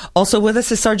Association. Also with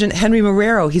us is Sergeant Henry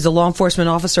Marrero. He's a law enforcement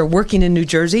officer working in New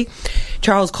Jersey.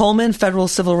 Charles Coleman, federal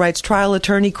civil rights trial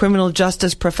attorney, criminal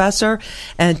justice professor,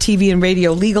 and TV and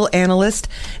radio legal analyst.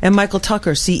 And Michael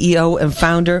Tucker, CEO and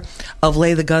founder of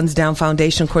Lay the Guns Down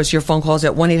Foundation. Of course, your phone calls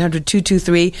at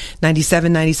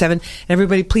 1-800-223-9797. And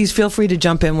everybody, please feel free to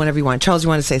jump in whenever you want. Charles, you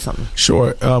want to say something?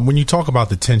 Sure. When you talk about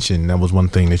the tension, that was one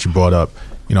thing that you brought up.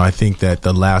 You know, I think that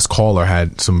the last caller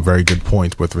had some very good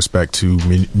points with respect to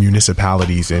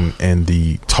municipalities and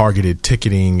the targeted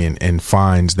ticketing and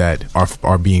fines that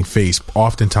are being faced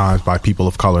oftentimes by people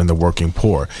of color and the working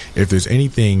poor. If there's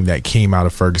anything that came out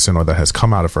of Ferguson or that has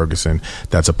come out of Ferguson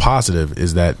that's a positive,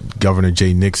 is that Governor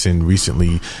Jay Nixon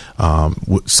recently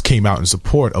came out in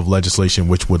support of legislation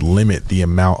which would limit the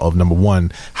amount of, number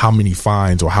one, how many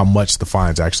fines or how much the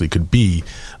fines actually could be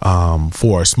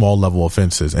for small level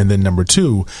offenses. And then number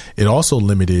two, it also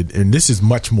limited, and this is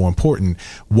much more important,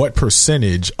 what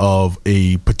percentage of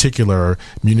a particular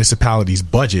municipality's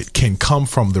budget can come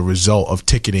from the result of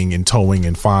ticketing and towing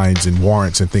and fines and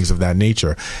warrants and things of that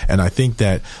nature. And I think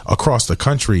that across the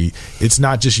country, it's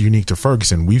not just unique to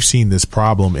Ferguson. We've seen this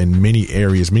problem in many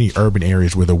areas, many urban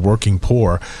areas, where the working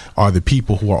poor are the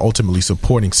people who are ultimately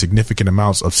supporting significant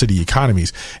amounts of city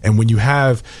economies. And when you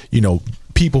have,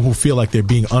 people who feel like they're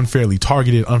being unfairly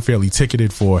targeted, unfairly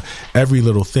ticketed for every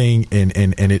little thing, and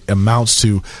it amounts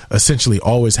to essentially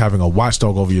always having a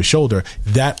watchdog over your shoulder,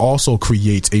 that also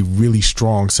creates a really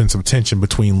strong sense of tension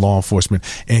between law enforcement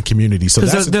and community. So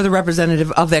because they're the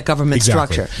representative of that government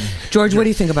structure. George, what do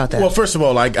you think about that? Well, first of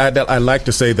all, I like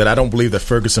to say that I don't believe that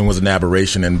Ferguson was an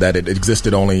aberration and that it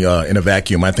existed only in a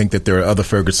vacuum. I think that there are other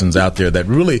Fergusons out there that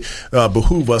really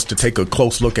behoove us to take a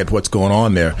close look at what's going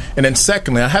on there. And then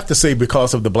secondly, I have to say,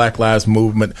 because of the Black Lives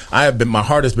Movement, my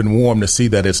heart has been warmed to see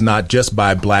that it's not just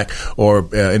by black or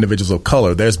individuals of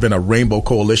color. There's been a rainbow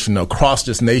coalition across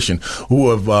this nation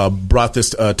who have brought this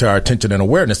to our attention and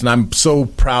awareness, and I'm so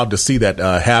proud to see that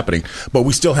happening. But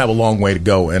we still have a long way to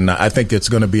go, and I think it's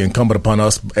going to be incumbent upon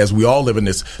us, as we all live in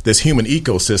this human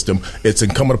ecosystem, it's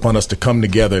incumbent upon us to come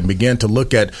together and begin to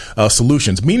look at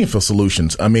solutions, meaningful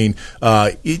solutions. I mean,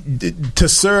 to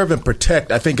serve and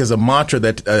protect, I think, is a mantra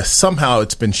that somehow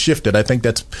it's been shifted. I think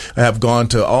that's have gone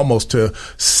to almost to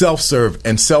self-serve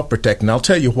and self-protect. And I'll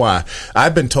tell you why.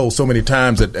 I've been told so many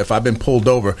times that if I've been pulled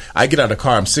over, I get out of the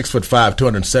car, I'm 6'5",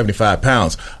 275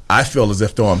 pounds. I feel as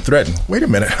if though I'm threatened. Wait a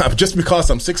minute. Just because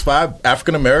I'm 6'5",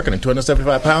 African-American, and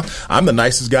 275 pounds, I'm the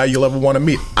nicest guy you'll ever want to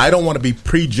meet. I don't want to be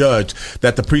prejudged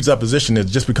that the presupposition is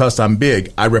just because I'm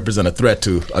big, I represent a threat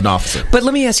to an officer. But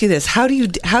let me ask you this. How do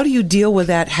you deal with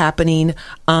that happening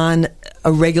on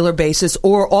a regular basis,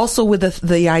 or also with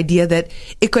the idea that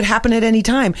it could happen at any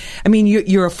time? I mean,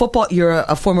 you're a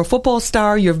former football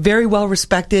star. You're very well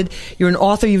respected. You're an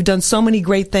author. You've done so many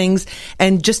great things.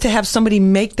 And just to have somebody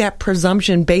make that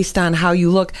presumption based on how you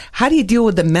look, how do you deal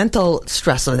with the mental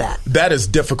stress of that? That is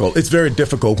difficult. It's very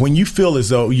difficult when you feel as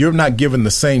though you're not given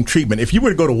the same treatment. If you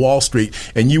were to go to Wall Street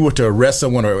and you were to arrest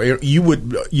someone, or you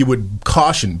would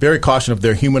caution of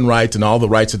their human rights and all the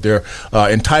rights that they're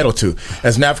entitled to.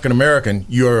 As an African American,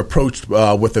 you're approached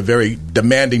with a very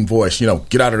demanding voice.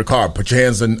 Get out of the car, put your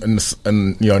hands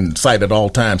in sight at all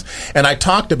times. And I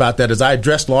talked about that as I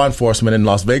addressed law enforcement in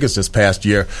Las Vegas this past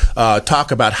year.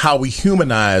 Talk about how we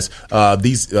humanize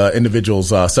these individuals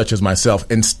such as myself.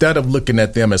 Instead of looking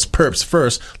at them as perps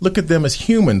first, look at them as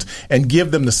humans and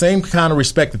give them the same kind of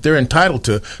respect that they're entitled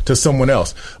to someone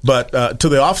else. But to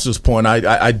the officer's point,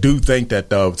 I do think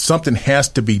that something has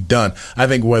to be done. I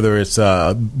think whether it's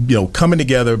coming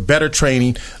together, better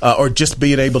training, or just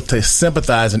being able to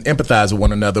sympathize and empathize with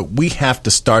one another. We have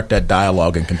to start that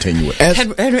dialogue and continue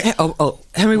it.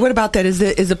 Henry, what about that? Is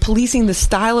the policing, the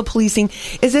style of policing,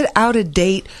 is it out of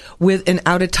date with and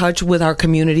out of touch with our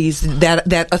communities?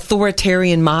 That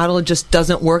authoritarian model just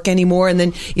doesn't work anymore, and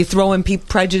then you throw in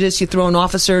prejudice, you throw in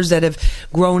officers that have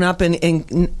grown up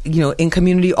in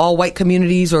community, all white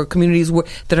communities or communities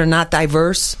that are not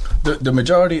diverse. The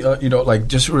majority, like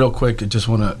just real quick, I just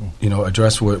want to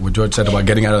address what George said about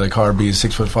getting out of the car, being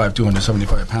 6'5",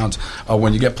 275 pounds.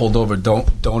 When you get pulled over, don't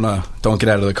get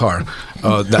out of the car.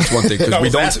 That's one thing, because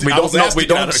we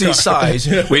don't see size.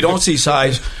 We don't see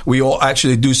size. We all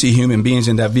actually do see human beings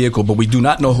in that vehicle, but we do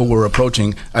not know who we're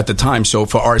approaching at the time. So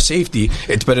for our safety,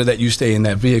 it's better that you stay in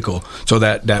that vehicle, so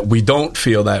that we don't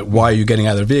feel that why are you getting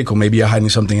out of the vehicle? Maybe you're hiding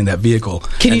something in that vehicle.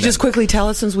 Can you just quickly tell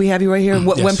us, since we have you right here, a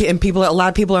lot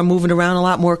of people are moving around a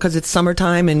lot more because it's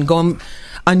summertime and going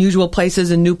unusual places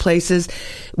and new places.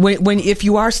 If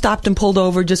you are stopped and pulled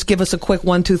over, just give us a quick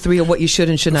 1, 2, 3 of what you should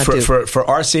and should not do. For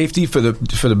our safety, for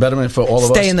the betterment for all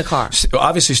of us. Stay in the car.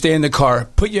 Obviously, stay in the car.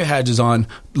 Put your hedges on.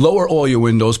 Lower all your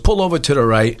windows. Pull over to the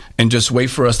right, and just wait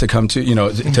for us to come to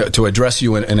to address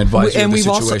you and advise you of the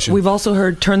situation. We've also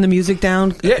heard turn the music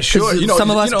down. Yeah, sure.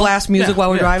 Some of us blast music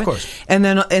while we're driving, of course. and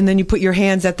then you put your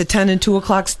hands at the 10 and 2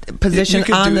 o'clock position. You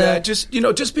can on do the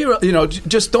that.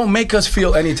 Just don't make us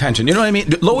feel any tension. You know what I mean?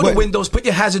 Lower the windows. Put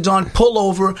your hazards on. Pull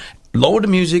over. Lower the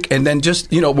music, and then just,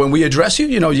 when we address you,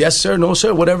 yes sir, no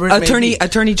sir, whatever it may be.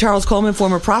 Attorney Charles Coleman,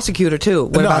 former prosecutor too.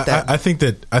 What about that? I think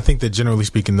that generally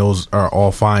speaking, those are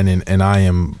all fine, and I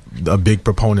am a big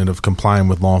proponent of complying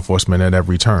with law enforcement at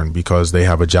every turn, because they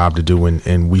have a job to do,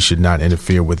 and we should not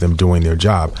interfere with them doing their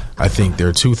job. I think there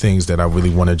are two things that I really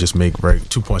want to just make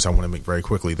 2 points I want to make very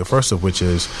quickly. The first of which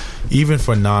is, even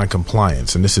for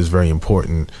non-compliance, and this is very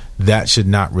important, that should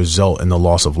not result in the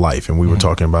loss of life. And we were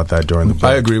talking about that during the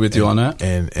break. I agree with you on that.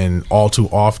 And all too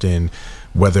often,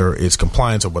 whether it's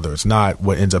compliance or whether it's not,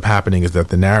 what ends up happening is that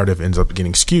the narrative ends up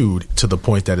getting skewed to the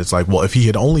point that it's like, well, if he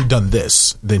had only done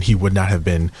this, then he would not have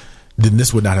been. Then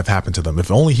this would not have happened to them. If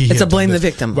only he. It's a blame the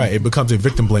victim, right? It becomes a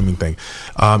victim blaming thing.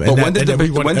 But when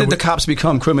did the cops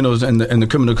become criminals and the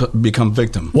criminal become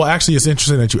victim? Well, actually, it's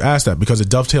interesting that you asked that, because it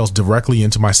dovetails directly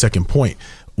into my second point.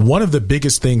 One of the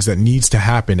biggest things that needs to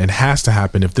happen and has to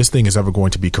happen if this thing is ever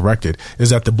going to be corrected is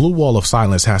that the blue wall of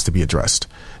silence has to be addressed.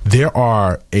 There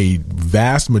are a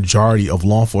vast majority of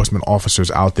law enforcement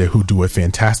officers out there who do a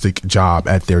fantastic job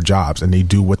at their jobs, and they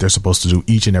do what they're supposed to do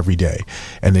each and every day.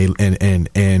 And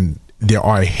there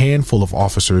are a handful of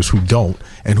officers who don't,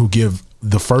 and who give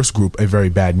the first group a very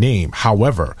bad name.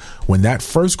 However, when that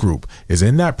first group is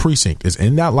in that precinct, is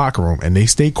in that locker room, and they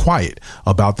stay quiet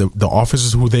about the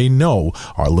officers who they know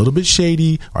are a little bit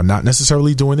shady, are not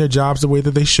necessarily doing their jobs the way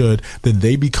that they should, then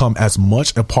they become as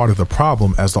much a part of the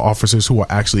problem as the officers who are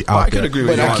actually out there. I can agree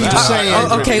with you on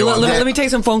that. Okay, let me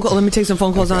take some phone calls.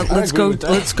 Let's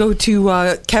go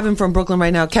to Kevin from Brooklyn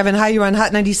right now. Kevin, hi, you're on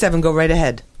Hot 97. Go right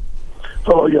ahead.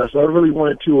 Oh, yes, I really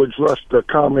wanted to address the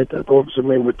comment that the officer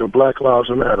made with the Black Lives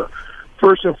Matter.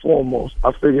 First and foremost, I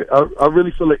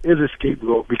really feel it is a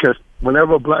scapegoat, because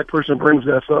whenever a black person brings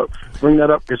that up,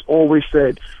 it's always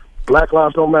said, Black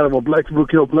lives don't matter when black people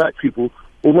kill black people.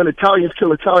 But when Italians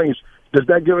kill Italians, does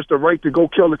that give us the right to go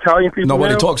kill Italian people?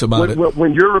 Nobody talks about it.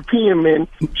 When European men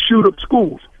shoot up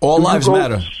schools. All lives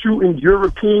matter. Shooting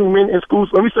European men in schools.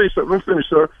 Let me say something. Let me finish,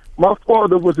 sir. My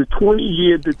father was a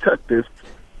 20-year detective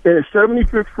in a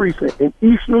 75th precinct in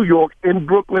East New York, in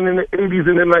Brooklyn, in the 80s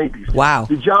and the 90s. Wow.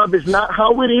 The job is not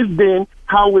how it is then,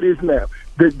 how it is now.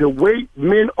 The way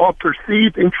men are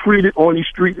perceived and treated on these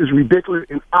streets is ridiculous,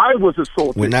 and I was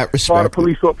assaulted by the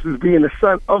police officers being the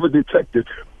son of a detective.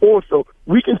 Also,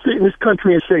 we can sit in this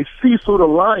country and say Cecil the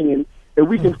Lion, and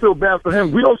we can feel bad for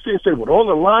him. We don't sit and say, with all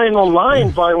the lying on lying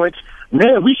violence,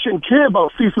 man, we shouldn't care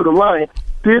about Cecil the Lion.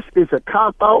 This is a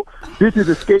cop-out. This is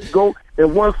a scapegoat.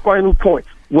 And one final point.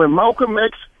 When Malcolm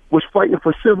X was fighting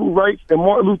for civil rights and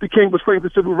Martin Luther King was fighting for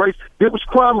civil rights, there was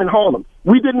crime in Harlem.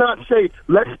 We did not say,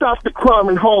 let's stop the crime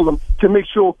in Harlem to make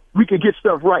sure we can get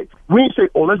stuff right. We didn't say,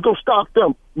 oh, let's go stop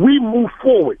them. We move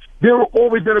forward. There are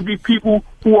always going to be people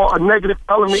who are a negative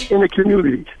element in the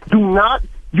community. Do not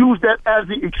use that as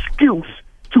the excuse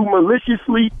to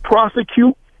maliciously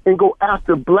prosecute and go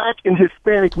after black and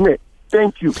Hispanic men.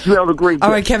 Thank you. You have a great day.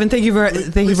 All right, Kevin, thank you very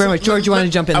much. George, you want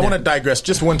to jump in I there? want to digress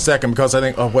just 1 second, because I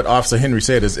think what Officer Henry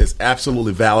said is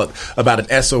absolutely valid about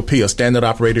an SOP, a standard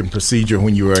operating procedure,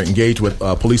 when you are engaged with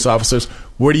police officers.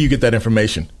 Where do you get that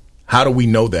information? How do we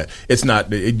know that? It's not,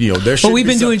 there should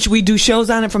But we do shows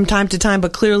on it from time to time,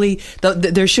 but clearly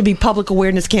there should be public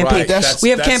awareness campaigns. Right. We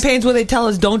have campaigns where they tell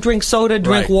us don't drink soda,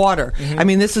 drink water. Mm-hmm. I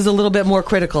mean, this is a little bit more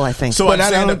critical, I think. So I'm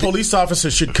saying that police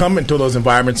officers should come into those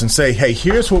environments and say, hey,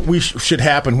 here's what we should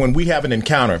happen when we have an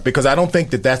encounter, because I don't think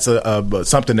that that's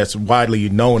something that's widely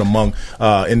known among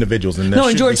individuals. And no,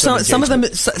 and George, some of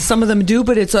them do,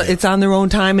 but it's on their own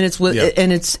time, and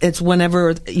it's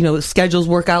whenever schedules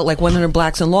work out, like 100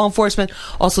 Blacks in Law Enforcement.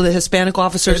 Also, the Hispanic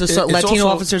Officers, Latino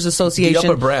Officers Association. The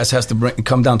upper brass has to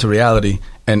come down to reality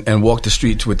and walk the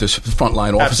streets with the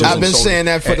frontline officers. I've been saying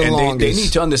that for the longest. They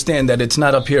need to understand that it's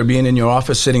not up here being in your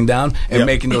office, sitting down and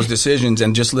making those decisions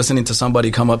and just listening to somebody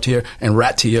come up here and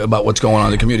rat to you about what's going on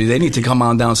in the community. They need to come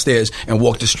on downstairs and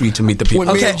walk the street to meet the people.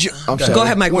 Go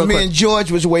ahead, Mike. When me and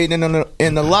George was waiting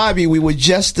in the lobby, we were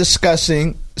just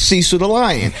discussing Cecil the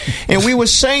Lion. And we were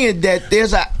saying that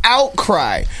there's an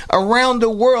outcry around the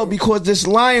world because this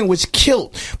lion was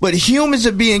killed. But humans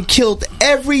are being killed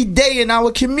every day in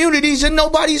our communities and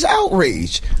nobody's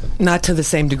outraged. Not to the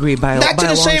same degree by a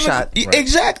long shot.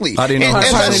 Exactly. How do you know?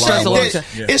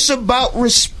 It's about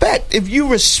respect. If you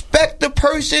respect the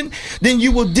person, then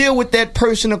you will deal with that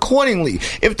person accordingly.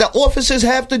 If the officers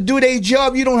have to do their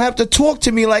job, you don't have to talk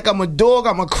to me like I'm a dog,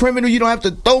 I'm a criminal. You don't have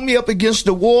to throw me up against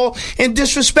the wall and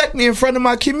disrespect me in front of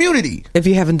my community. If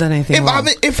you haven't done anything wrong.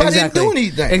 If I didn't do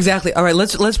anything. Exactly. All right,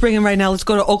 let's bring in right now. Let's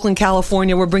go to Oakland,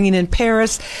 California. We're bringing in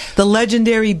Paris, the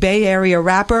legendary Bay Area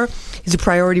rapper. He's a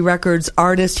Priority Records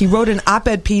artist. He wrote an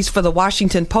op-ed piece for the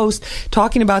Washington Post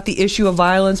talking about the issue of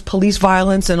violence, police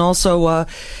violence, and also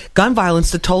gun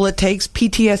violence, the toll it takes,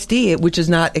 PTSD, which is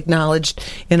not acknowledged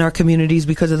in our communities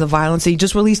because of the violence. He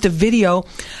just released a video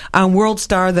on World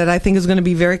Star that I think is going to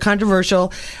be very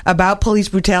controversial about police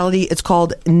brutality. It's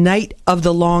called Night of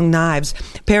the Long Knives.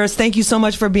 Paris, thank you so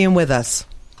much for being with us.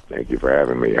 Thank you for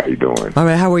having me. How you doing? All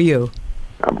right, how are you?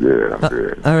 I'm good. I'm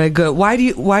good. All right, good. Why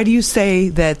do you say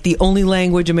that the only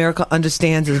language America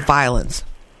understands is violence?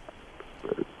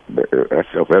 That's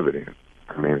self-evident.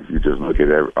 I mean, if you just look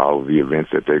at all of the events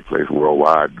that take place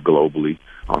worldwide, globally,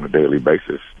 on a daily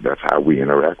basis, that's how we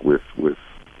interact with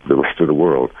the rest of the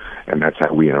world, and that's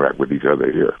how we interact with each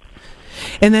other here.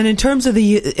 And then in terms of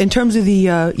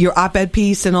your op-ed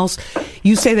piece, and also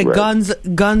you say that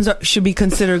guns should be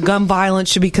considered, gun violence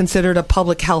should be considered a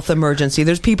public health emergency.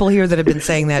 There's people here that have been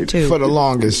saying that too for the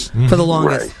longest.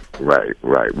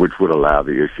 Right, which would allow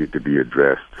the issue to be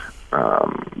addressed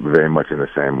very much in the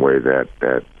same way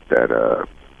that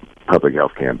public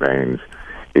health campaigns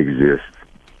exist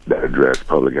that address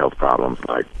public health problems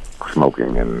like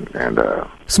smoking and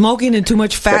smoking and too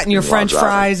much fat in your French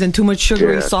fries and too much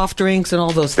sugary soft drinks and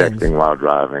all those things. Texting while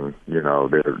driving,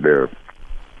 there are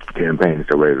campaigns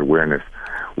to raise awareness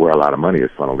where a lot of money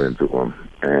is funneled into them,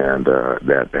 and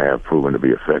that have proven to be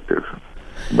effective.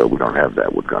 But we don't have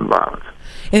that with gun violence.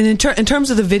 And in terms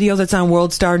of the video that's on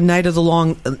World Star, Night of the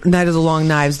Long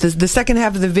Knives, the second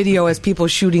half of the video has people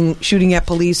shooting at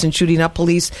police and shooting up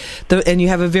police, and you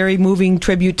have a very moving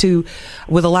tribute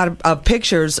with a lot of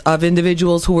pictures of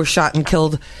individuals who were shot and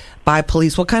killed by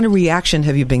police. What kind of reaction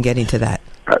have you been getting to that?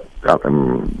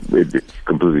 It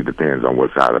completely depends on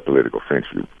what side of the political fence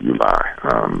you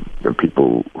lie. The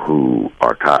people who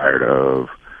are tired of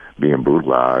being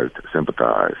brutalized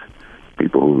sympathize.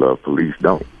 People who love police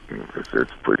don't.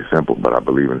 It's pretty simple, but I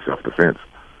believe in self-defense.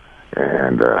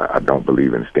 And I don't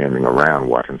believe in standing around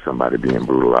watching somebody being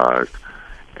brutalized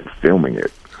and filming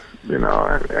it.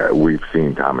 We've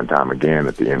seen time and time again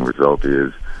that the end result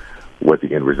is what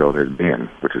the end result has been,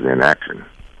 which is inaction.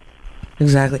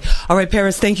 Exactly. All right,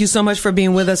 Paris, thank you so much for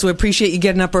being with us. We appreciate you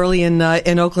getting up early in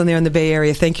Oakland there in the Bay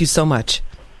Area. Thank you so much.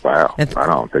 Wow. Right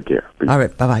on. Take care. Peace. All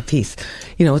right. Bye-bye. Peace.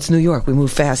 It's New York. We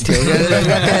move fast here.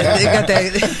 They got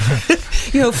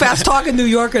that fast-talking New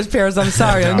Yorkers, Paris. I'm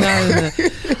sorry.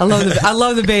 I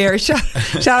love the Bay Area.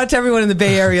 Shout out to everyone in the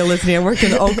Bay Area listening. I worked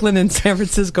in Oakland and San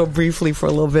Francisco briefly for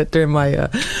a little bit during my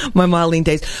modeling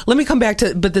days. Let me come back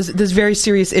to this very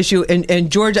serious issue.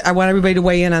 And George, I want everybody to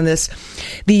weigh in on this.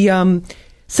 The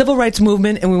civil rights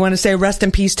movement, and we want to say rest in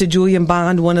peace to Julian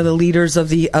Bond, one of the leaders of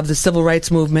the civil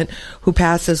rights movement, who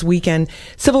passed this weekend.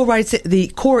 Civil rights, the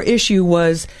core issue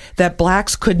was that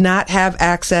blacks could not have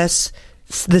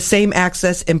the same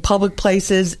access in public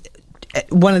places,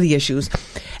 one of the issues,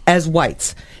 as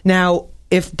whites. Now,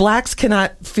 if blacks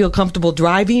cannot feel comfortable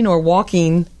driving or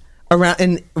walking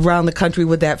around the country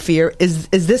with that fear. Is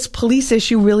this police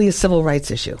issue really a civil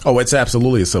rights issue? Oh, it's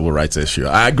absolutely a civil rights issue.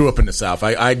 I grew up in the South.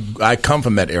 I come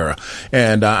from that era,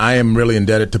 and I am really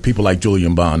indebted to people like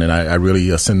Julian Bond, and I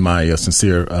really send my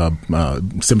sincere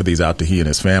sympathies out to he and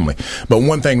his family. But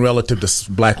one thing relative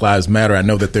to Black Lives Matter, I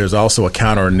know that there's also a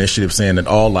counter initiative saying that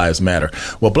all lives matter.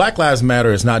 Well, Black Lives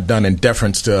Matter is not done in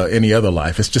deference to any other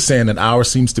life. It's just saying that ours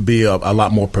seems to be a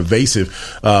lot more pervasive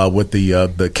with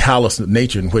the callous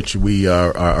nature in which we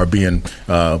are being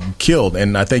killed.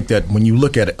 And I think that when you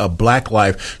look at it, a black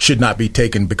life should not be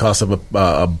taken because of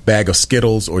a bag of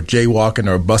Skittles or jaywalking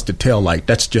or a busted tail light.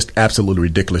 That's just absolutely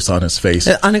ridiculous on its face.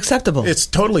 Unacceptable. It's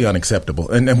totally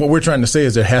unacceptable. And what we're trying to say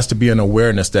is there has to be an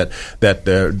awareness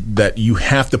that you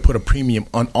have to put a premium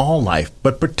on all life,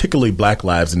 but particularly black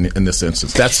lives in this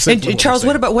instance. That's simply Charles,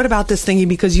 what about this thingy?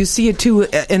 Because you see it too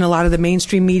in a lot of the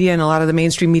mainstream media and a lot of the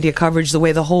mainstream media coverage. The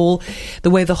way the whole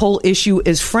issue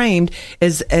is framed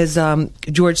is, as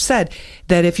George said,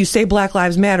 that if you say Black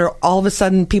Lives Matter, all of a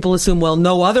sudden people assume, well,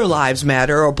 no other lives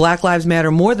matter, or Black Lives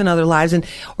Matter more than other lives,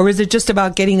 or is it just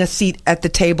about getting a seat at the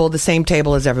table, the same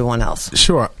table as everyone else?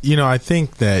 Sure. I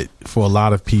think that for a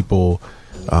lot of people,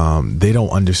 they don't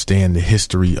understand the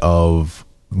history of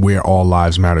where All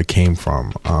Lives Matter came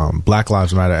from. Black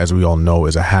Lives Matter, as we all know,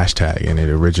 is a hashtag, and it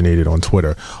originated on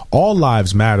Twitter. All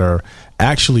Lives Matter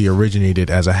actually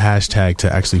originated as a hashtag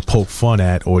to actually poke fun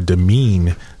at or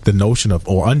demean the notion of,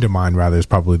 or undermine rather is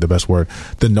probably the best word,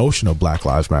 the notion of Black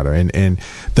Lives Matter. And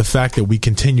the fact that we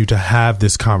continue to have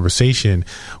this conversation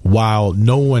while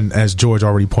no one, as George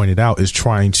already pointed out, is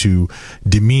trying to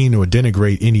demean or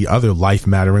denigrate any other life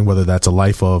mattering, whether that's a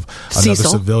life of another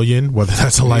civilian, whether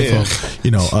that's a life of,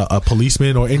 a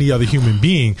policeman or any other human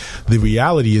being. The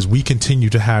reality is we continue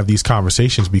to have these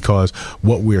conversations because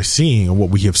what we're seeing and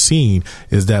what we have seen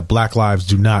is that black lives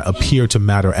do not appear to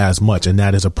matter as much, and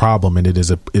that is a problem, and it is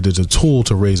a tool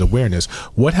to raise awareness.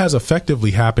 What has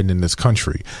effectively happened in this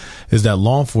country is that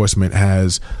law enforcement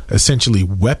has essentially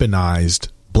weaponized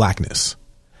blackness.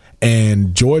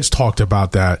 And George talked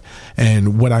about that.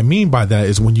 And what I mean by that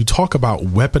is when you talk about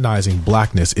weaponizing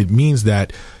blackness, it means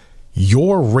that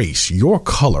your race, your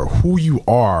color, who you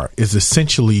are is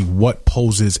essentially what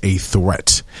poses a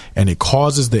threat. And it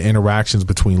causes the interactions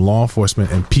between law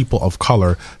enforcement and people of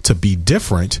color to be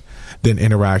different than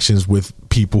interactions with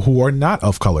people who are not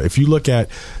of color. If you look at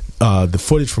the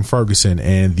footage from Ferguson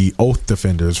and the Oath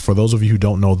Defenders, for those of you who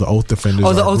don't know, the Oath Defenders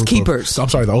the Oath Keepers.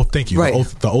 Thank you. Right.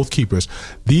 The Oath Keepers.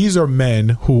 These are men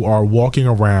who are walking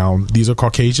around, these are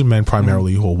Caucasian men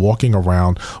primarily, who are walking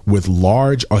around with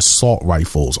large assault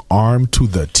rifles, armed to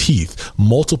the teeth,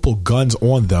 multiple guns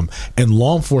on them, and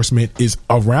law enforcement is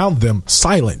around them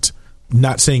silent,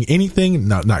 not saying anything,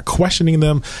 not questioning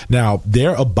them. Now,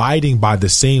 they're abiding by the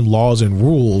same laws and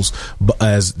rules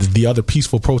as the other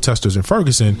peaceful protesters in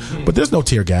Ferguson, but there's no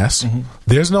tear gas.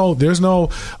 There's no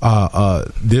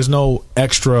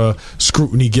extra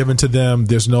scrutiny given to them.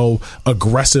 There's no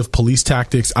aggressive police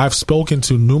tactics. I've spoken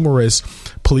to numerous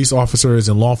police officers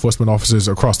and law enforcement officers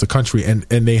across the country, and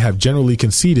they have generally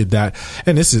conceded that,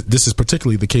 and this is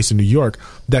particularly the case in New York,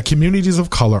 that communities of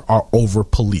color are over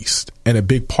policed. And a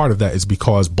big part of that is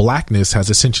because blackness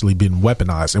has essentially been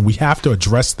weaponized, and we have to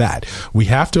address that. We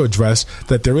have to address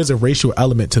that there is a racial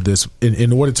element to this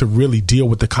in order to really deal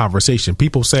with the conversation.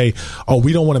 People say, oh,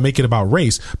 we don't want to make it about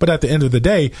race, but at the end of the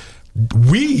day,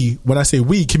 when I say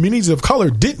we, communities of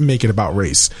color didn't make it about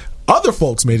race. Other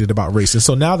folks made it about race. And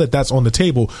so now that that's on the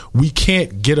table, we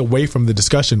can't get away from the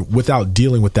discussion without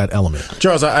dealing with that element.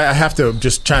 Charles, I have to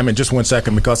just chime in just 1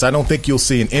 second, because I don't think you'll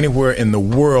see anywhere in the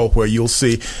world where you'll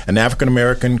see an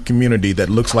African-American community that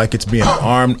looks like it's being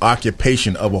armed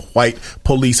occupation of a white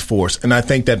police force. And I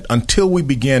think that until we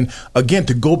begin, again,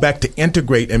 to go back to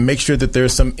integrate and make sure that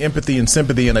there's some empathy and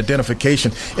sympathy and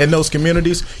identification in those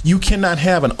communities, you cannot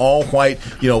have an all-white,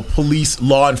 police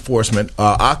law enforcement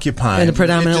occupying. And a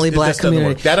predominantly black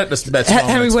community.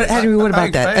 Henry, what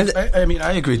about that? I mean,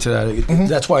 I agree to that.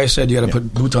 That's why I said you got to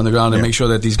put boots on the ground and make sure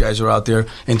that these guys are out there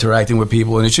interacting with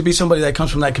people, and it should be somebody that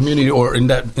comes from that community or in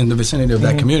the vicinity of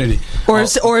that community, or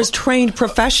is trained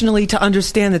professionally to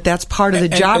understand that that's part of the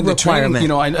job requirement.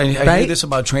 Training, I hear this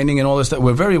about training and all this. That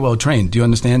we're very well trained. Do you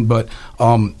understand? But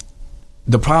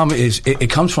the problem is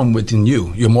it comes from within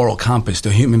you, your moral compass,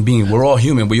 the human being. We're all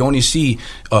human. We only see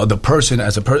the person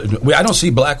as a person. I don't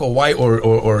see black or white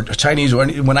or Chinese or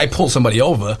any. When I pull somebody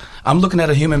over, I'm looking at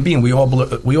a human being. We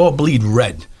all bleed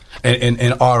red.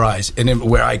 in our eyes and in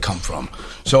where I come from.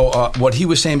 So what he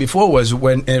was saying before was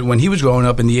when he was growing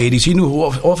up in the 80s, he knew who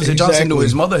Officer Johnson knew,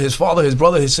 his mother, his father, his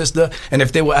brother, his sister, and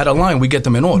if they were out of line, we get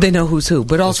them in order. They know who's who.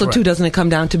 But also, too, doesn't it come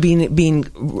down to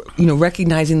being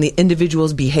recognizing the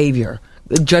individual's behavior,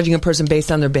 judging a person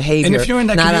based on their behavior, and if you're in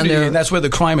that community and that's where the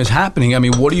crime is happening, I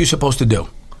mean, what are you supposed to do?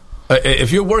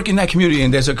 If you're working in that community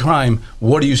and there's a crime,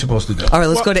 what are you supposed to do? All right,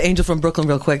 let's go to Angel from Brooklyn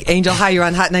real quick. Angel, hi, you're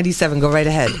on Hot 97. Go right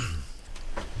ahead.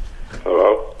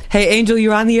 Hello? Hey, Angel,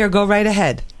 you're on the air. Go right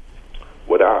ahead.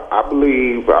 What I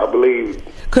believe...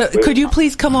 Could you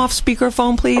please come off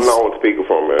speakerphone, please? I'm not on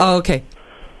speakerphone, man. Oh, okay.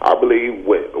 I believe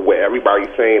what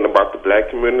everybody's saying about the black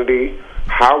community,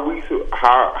 how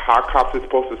cops are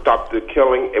supposed to stop the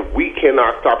killing if we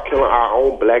cannot stop killing our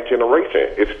own black generation.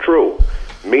 It's true.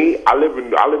 Me, I live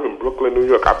in Brooklyn, New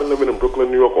York. I've been living in Brooklyn,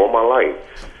 New York all my life.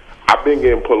 I've been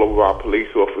getting pulled over by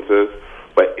police officers,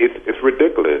 but it's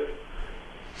ridiculous.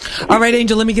 All right,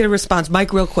 Angel, let me get a response.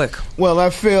 Mike, real quick. Well,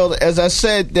 I feel, as I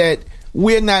said, that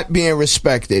we're not being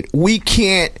respected. We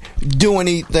can't do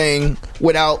anything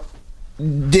without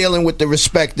dealing with the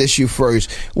respect issue first.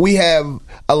 We have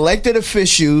elected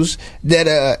officials that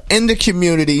are in the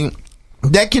community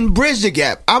that can bridge the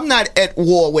gap. I'm not at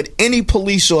war with any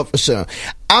police officer.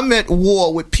 I'm at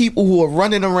war with people who are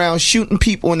running around shooting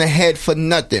people in the head for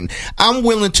nothing. I'm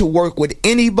willing to work with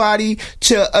anybody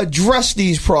to address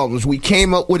these problems. We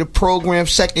came up with a program,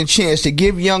 Second Chance, to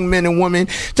give young men and women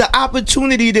the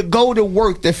opportunity to go to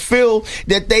work, to feel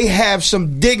that they have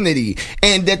some dignity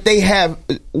and that they have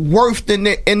worth in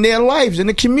their lives, in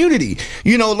the community.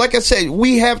 You know, like I said,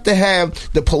 we have to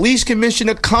have the police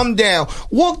commissioner come down,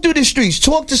 walk through the streets,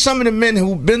 talk to some of the men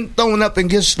who've been thrown up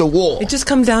against the wall. It just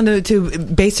comes down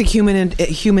to basic human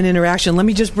interaction. Let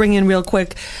me just bring in real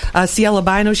quick Ciela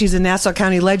Bino. She's a Nassau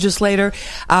County legislator.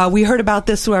 We heard about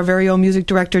this through our very own music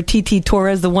director, T.T.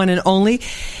 Torres, the one and only.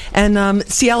 And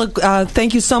Ciela,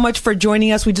 thank you so much for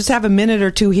joining us. We just have a minute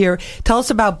or two here. Tell us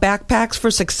about Backpacks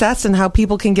for Success and how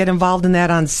people can get involved in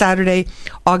that on Saturday,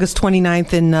 August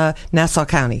 29th in Nassau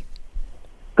County.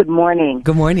 Good morning.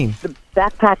 Good morning. The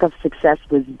Backpack of Success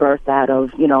was birthed out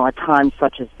of, a time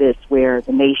such as this where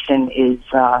the nation is,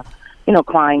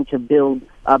 trying to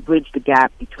bridge the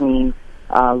gap between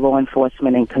law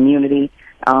enforcement and community.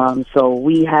 So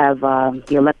we have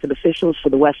the elected officials for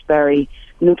the Westbury,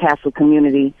 Newcastle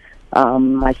community,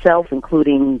 myself,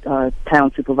 including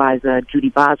Town Supervisor Judy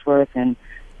Bosworth and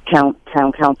Town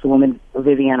Councilwoman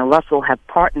Viviana Russell, have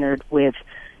partnered with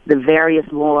the various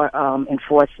law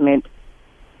enforcement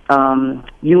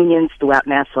unions throughout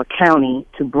Nassau County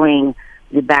to bring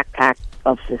the Backpack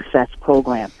of Success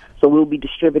program. So we'll be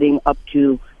distributing up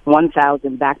to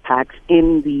 1,000 backpacks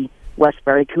in the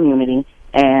Westbury community,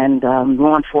 and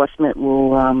law enforcement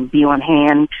will be on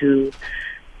hand to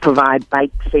provide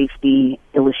bike safety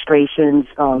illustrations.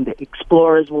 The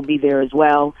Explorers will be there as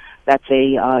well. That's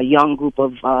a young group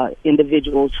of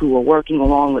individuals who are working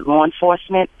along with law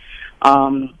enforcement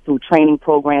through training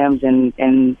programs,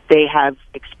 and they have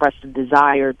expressed a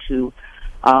desire to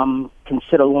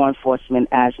consider law enforcement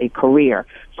as a career.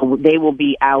 So they will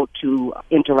be out to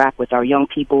interact with our young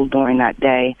people during that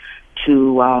day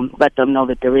to let them know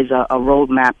that there is a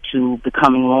roadmap to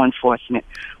becoming law enforcement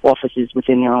officers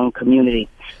within their own community.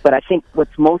 But I think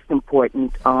what's most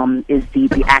important is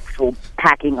the actual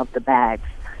packing of the bags.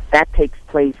 That takes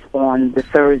place on the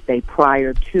Thursday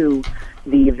prior to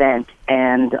the event,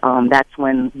 and that's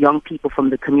when young people from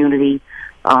the community,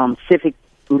 civic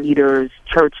leaders,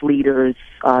 church leaders,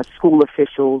 school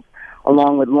officials,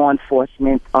 along with law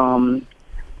enforcement,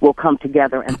 will come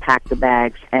together and pack the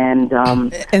bags, and so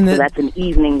that's an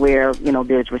evening where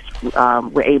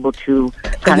we're able to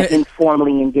kind of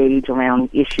informally engage around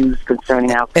issues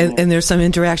concerning our community. And there's some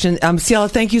interaction. Ciela,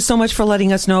 thank you so much for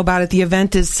letting us know about it. The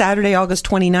event is Saturday, August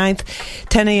 29th,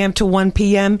 10 a.m. to 1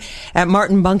 p.m. at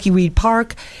Martin Bunkie Reed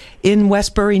Park in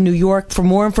Westbury, New York. For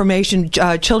more information,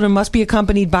 children must be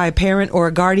accompanied by a parent or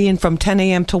a guardian from 10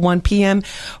 a.m. to 1 p.m.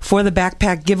 for the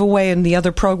backpack giveaway and the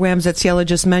other programs that Ciela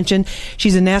just mentioned.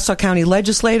 She's a Nassau County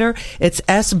legislator. It's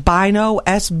SBynoe,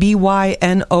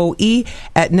 SBynoe,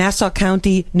 at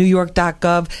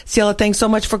NassauCountyNewYork.gov. Ciela, thanks so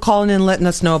much for calling in and letting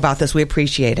us know about this. We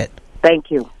appreciate it.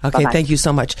 Thank you. Okay, Bye-bye. Thank you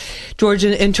so much. George,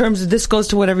 in terms of, this goes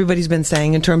to what everybody's been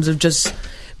saying, in terms of just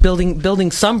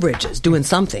building some bridges, doing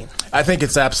something. I think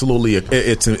it's absolutely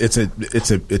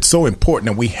it's so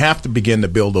important that we have to begin to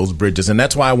build those bridges, and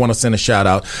that's why I want to send a shout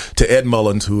out to Ed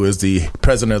Mullins, who is the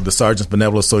president of the Sergeants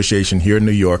Benevolent Association here in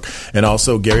New York, and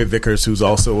also Gary Vickers, who's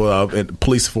also in the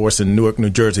police force in Newark, New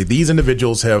Jersey. These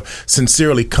individuals have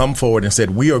sincerely come forward and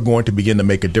said, we are going to begin to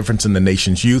make a difference in the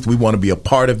nation's youth. We want to be a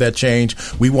part of that change.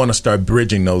 We want to start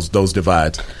bridging those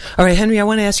divides. All right, Henry, I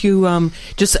want to ask you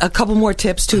just a couple more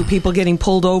tips to people getting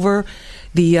pulled over.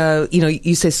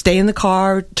 You say stay in the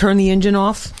car, turn the engine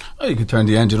off. Oh, you can turn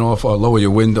the engine off or lower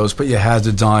your windows, put your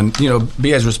hazards on.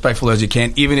 Be as respectful as you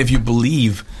can, even if you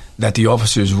believe that the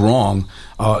officer is wrong.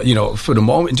 For the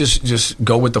moment, just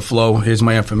go with the flow. Here's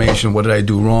my information. What did I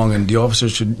do wrong? And the officer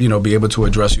should, be able to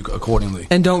address you accordingly.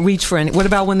 And don't reach for any. What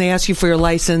about when they ask you for your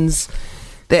license?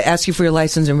 They ask you for your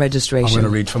license and registration. I'm going to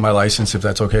reach for my license if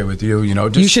that's okay with you.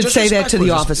 You should say that to the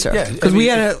officer. Because we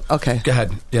had okay. Go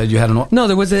ahead. Yeah, you had an. No,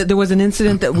 there was an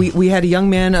incident that we had a young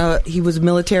man. He was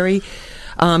military.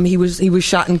 He was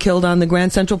shot and killed on the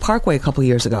Grand Central Parkway a couple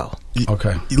years ago.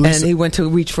 Okay. And he went to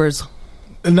reach for his.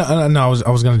 No, I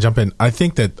was going to jump in. I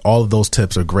think that all of those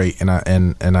tips are great, and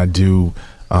I do.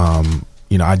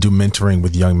 I do mentoring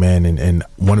with young men, and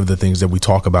one of the things that we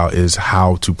talk about is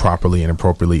how to properly and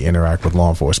appropriately interact with law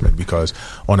enforcement, because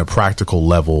on a practical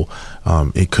level,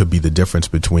 it could be the difference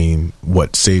between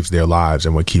what saves their lives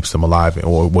and what keeps them alive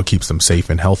or what keeps them safe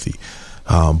and healthy.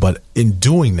 But in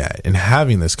doing that and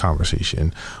having this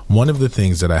conversation, one of the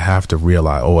things that I have to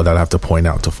realize, or that I have to point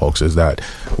out to folks, is that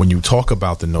when you talk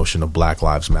about the notion of Black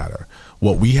Lives Matter,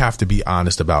 what we have to be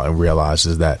honest about and realize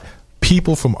is that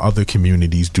people from other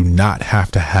communities do not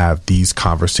have to have these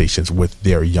conversations with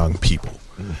their young people.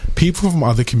 People from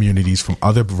other communities, from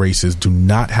other races, do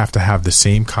not have to have the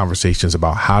same conversations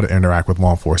about how to interact with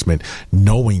law enforcement,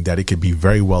 knowing that it could be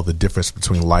very well the difference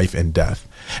between life and death.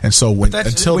 And so when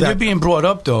you're being brought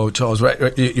up, though, Charles,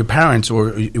 right? Your parents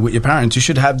you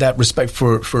should have that respect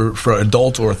for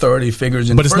adult or authority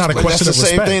figures. But it's not a question of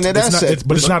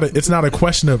respect. It's not a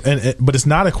question of, but it's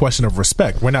not a question of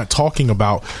respect. We're not talking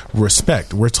about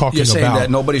respect. We're talking You're saying about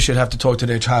that nobody should have to talk to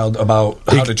their child about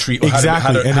how to treat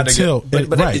exactly.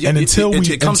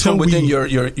 It comes from within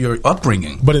your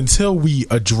upbringing. But until we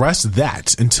address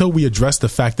that, until we address the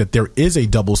fact that there is a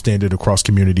double standard across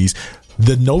communities,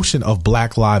 the notion of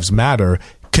Black Lives Matter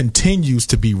continues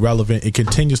to be relevant, it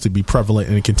continues to be prevalent,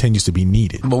 and it continues to be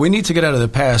needed. But we need to get out of the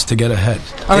past to get ahead.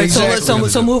 All right,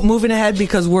 so moving ahead,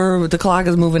 because the clock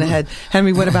is moving ahead.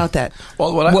 Henry, what about that?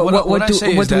 Well, what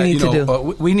do we need to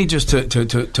do? We need just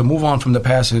to move on from the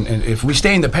past, and if we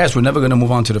stay in the past, we're never going to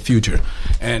move on to the future.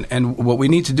 And what we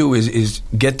need to do is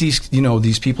get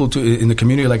these people in the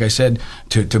community, like I said,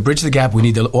 to bridge the gap. We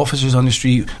need the officers on the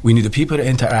street. We need the people to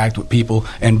interact with people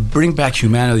and bring back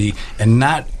humanity, and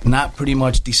not pretty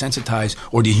much desensitize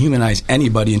or dehumanize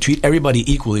anybody, and treat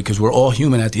everybody equally, because we're all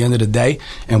human at the end of the day,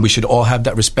 and we should all have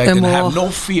that respect and have no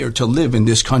fear to live in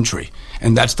this country.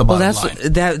 And that's the bottom line.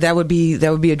 That would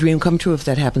be a dream come true if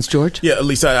that happens, George. Yeah,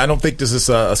 Lisa, I don't think this is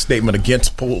a statement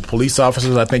against police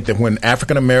officers. I think that when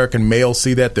African American males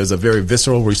see that, there's a very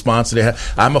visceral response they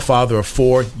have. I'm a father of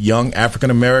 4 young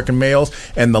African American males,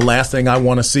 and the last thing I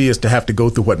want to see is to have to go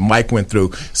through what Mike went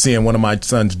through, seeing one of my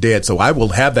sons dead. So I will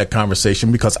have that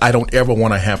conversation, because I don't ever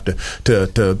want to have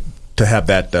to have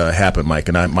that happen, Mike,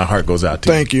 and my heart goes out to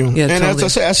you. Thank you. Yeah, and totally. As I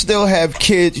say, I still have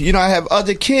kids. I have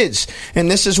other kids,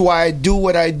 and this is why I do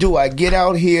what I do. I get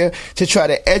out here to try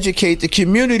to educate the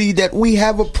community that we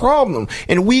have a problem,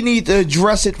 and we need to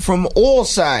address it from all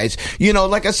sides.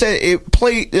 Like I said,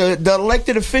 the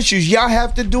elected officials, y'all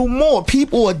have to do more.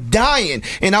 People are dying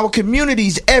in our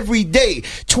communities every day.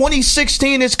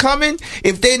 2016 is coming.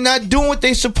 If they're not doing what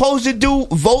they're supposed to do,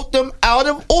 vote them out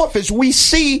of office. We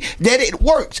see that it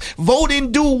works. Vote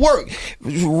and do work.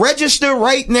 Register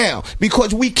right now,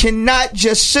 because we cannot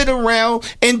just sit around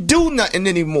and do nothing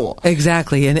anymore.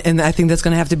 Exactly, and I think that's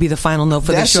going to have to be the final note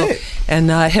for the show. It.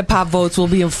 And hip hop votes will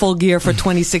be in full gear for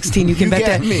 2016. You can bet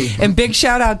that. Me. And big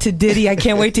shout out to Diddy. I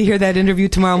can't wait to hear that interview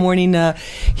tomorrow morning.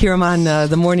 Hear him on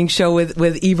the morning show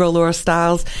with Ebro, Laura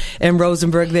Stiles, and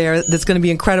Rosenberg there. That's going to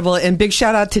be incredible. And big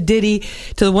shout out to Diddy,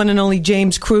 to the one and only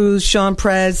James Cruz, Sean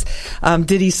Prez.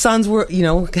 Diddy's sons were,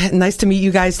 nice to meet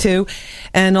you guys too. too.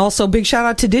 And also big shout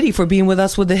out to Diddy for being with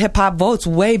us with the hip hop votes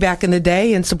way back in the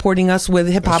day and supporting us with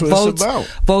hip hop votes,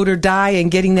 Vote or Die,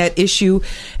 and getting that issue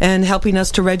and helping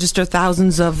us to register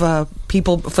thousands of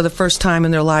people for the first time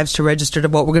in their lives to register to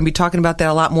vote. We're going to be talking about that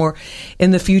a lot more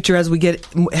in the future as we get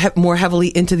more heavily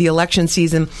into the election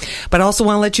season. But I also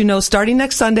want to let you know, starting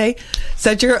next Sunday,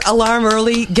 set your alarm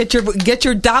early,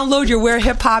 download your Where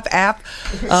Hip Hop app,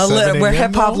 where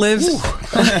hip hop lives.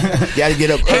 Gotta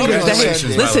get up early.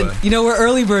 Listen, we're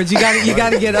early birds. You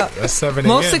got to get up. That's 7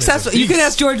 Most successful. You can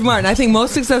ask George Martin. I think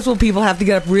most successful people have to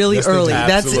get up really early.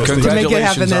 That's to make it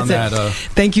happen. That's it.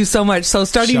 Thank you so much. So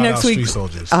starting next week,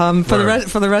 for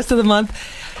the rest of the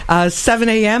month. 7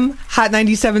 a.m., Hot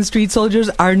 97 Street Soldiers,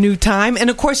 our new time. And,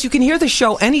 of course, you can hear the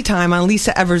show anytime on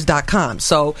LisaEvers.com.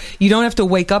 So you don't have to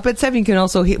wake up at 7. You can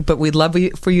also hear, but we'd love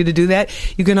for you to do that.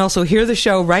 You can also hear the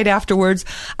show right afterwards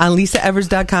on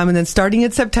LisaEvers.com. And then starting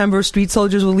in September, Street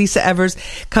Soldiers with Lisa Evers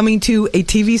coming to a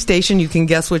TV station. You can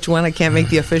guess which one. I can't make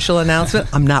the official announcement.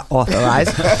 I'm not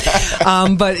authorized.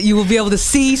 But you will be able to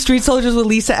see Street Soldiers with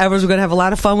Lisa Evers. We're going to have a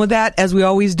lot of fun with that, as we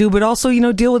always do, but also,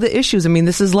 deal with the issues. I mean,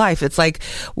 this is life. It's like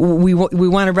we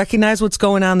want to recognize what's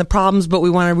going on, the problems, but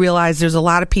we want to realize there's a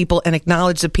lot of people and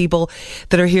acknowledge the people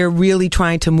that are here really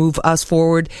trying to move us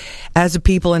forward as a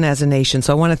people and as a nation.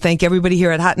 So I want to thank everybody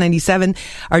here at Hot 97,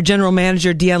 our general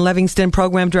manager, Deanne Livingston,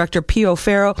 program director, P.O.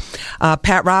 Farrow,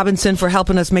 Pat Robinson for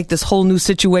helping us make this whole new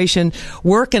situation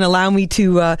work and allow me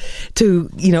to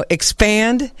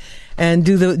expand and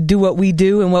do what we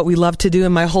do and what we love to do.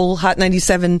 And my whole Hot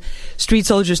 97 Street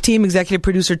Soldiers team, executive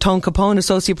producer Tone Capone,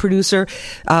 associate producer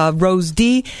Rose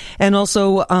D, and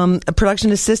also a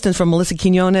production assistant from Melissa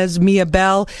Quinones, Mia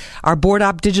Bell, our board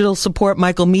op digital support,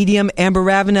 Michael Medium, Amber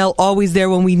Ravenel, always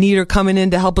there when we need her, coming in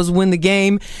to help us win the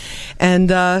game. And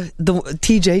the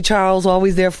TJ Charles,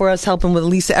 always there for us, helping with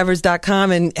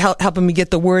LisaEvers.com and helping me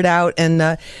get the word out.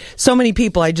 And so many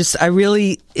people.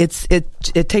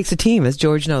 It takes a team, as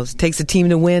George knows. It takes a team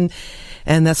to win,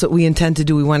 and that's what we intend to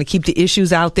do. We want to keep the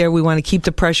issues out there. We want to keep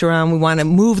the pressure on. We want to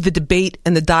move the debate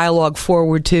and the dialogue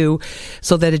forward too,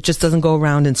 so that it just doesn't go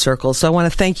around in circles. So I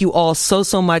want to thank you all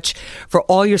so much for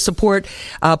all your support.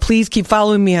 Please keep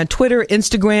following me on Twitter,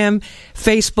 Instagram,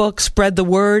 Facebook. Spread the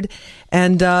word.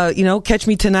 And, catch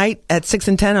me tonight at 6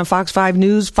 and 10 on Fox 5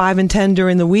 News, 5 and 10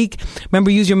 during the week.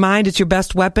 Remember, use your mind. It's your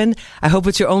best weapon. I hope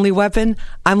it's your only weapon.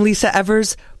 I'm Lisa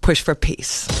Evers. Push for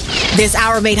peace. This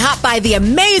hour made hot by the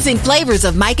amazing flavors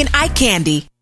of Mike and Ike candy.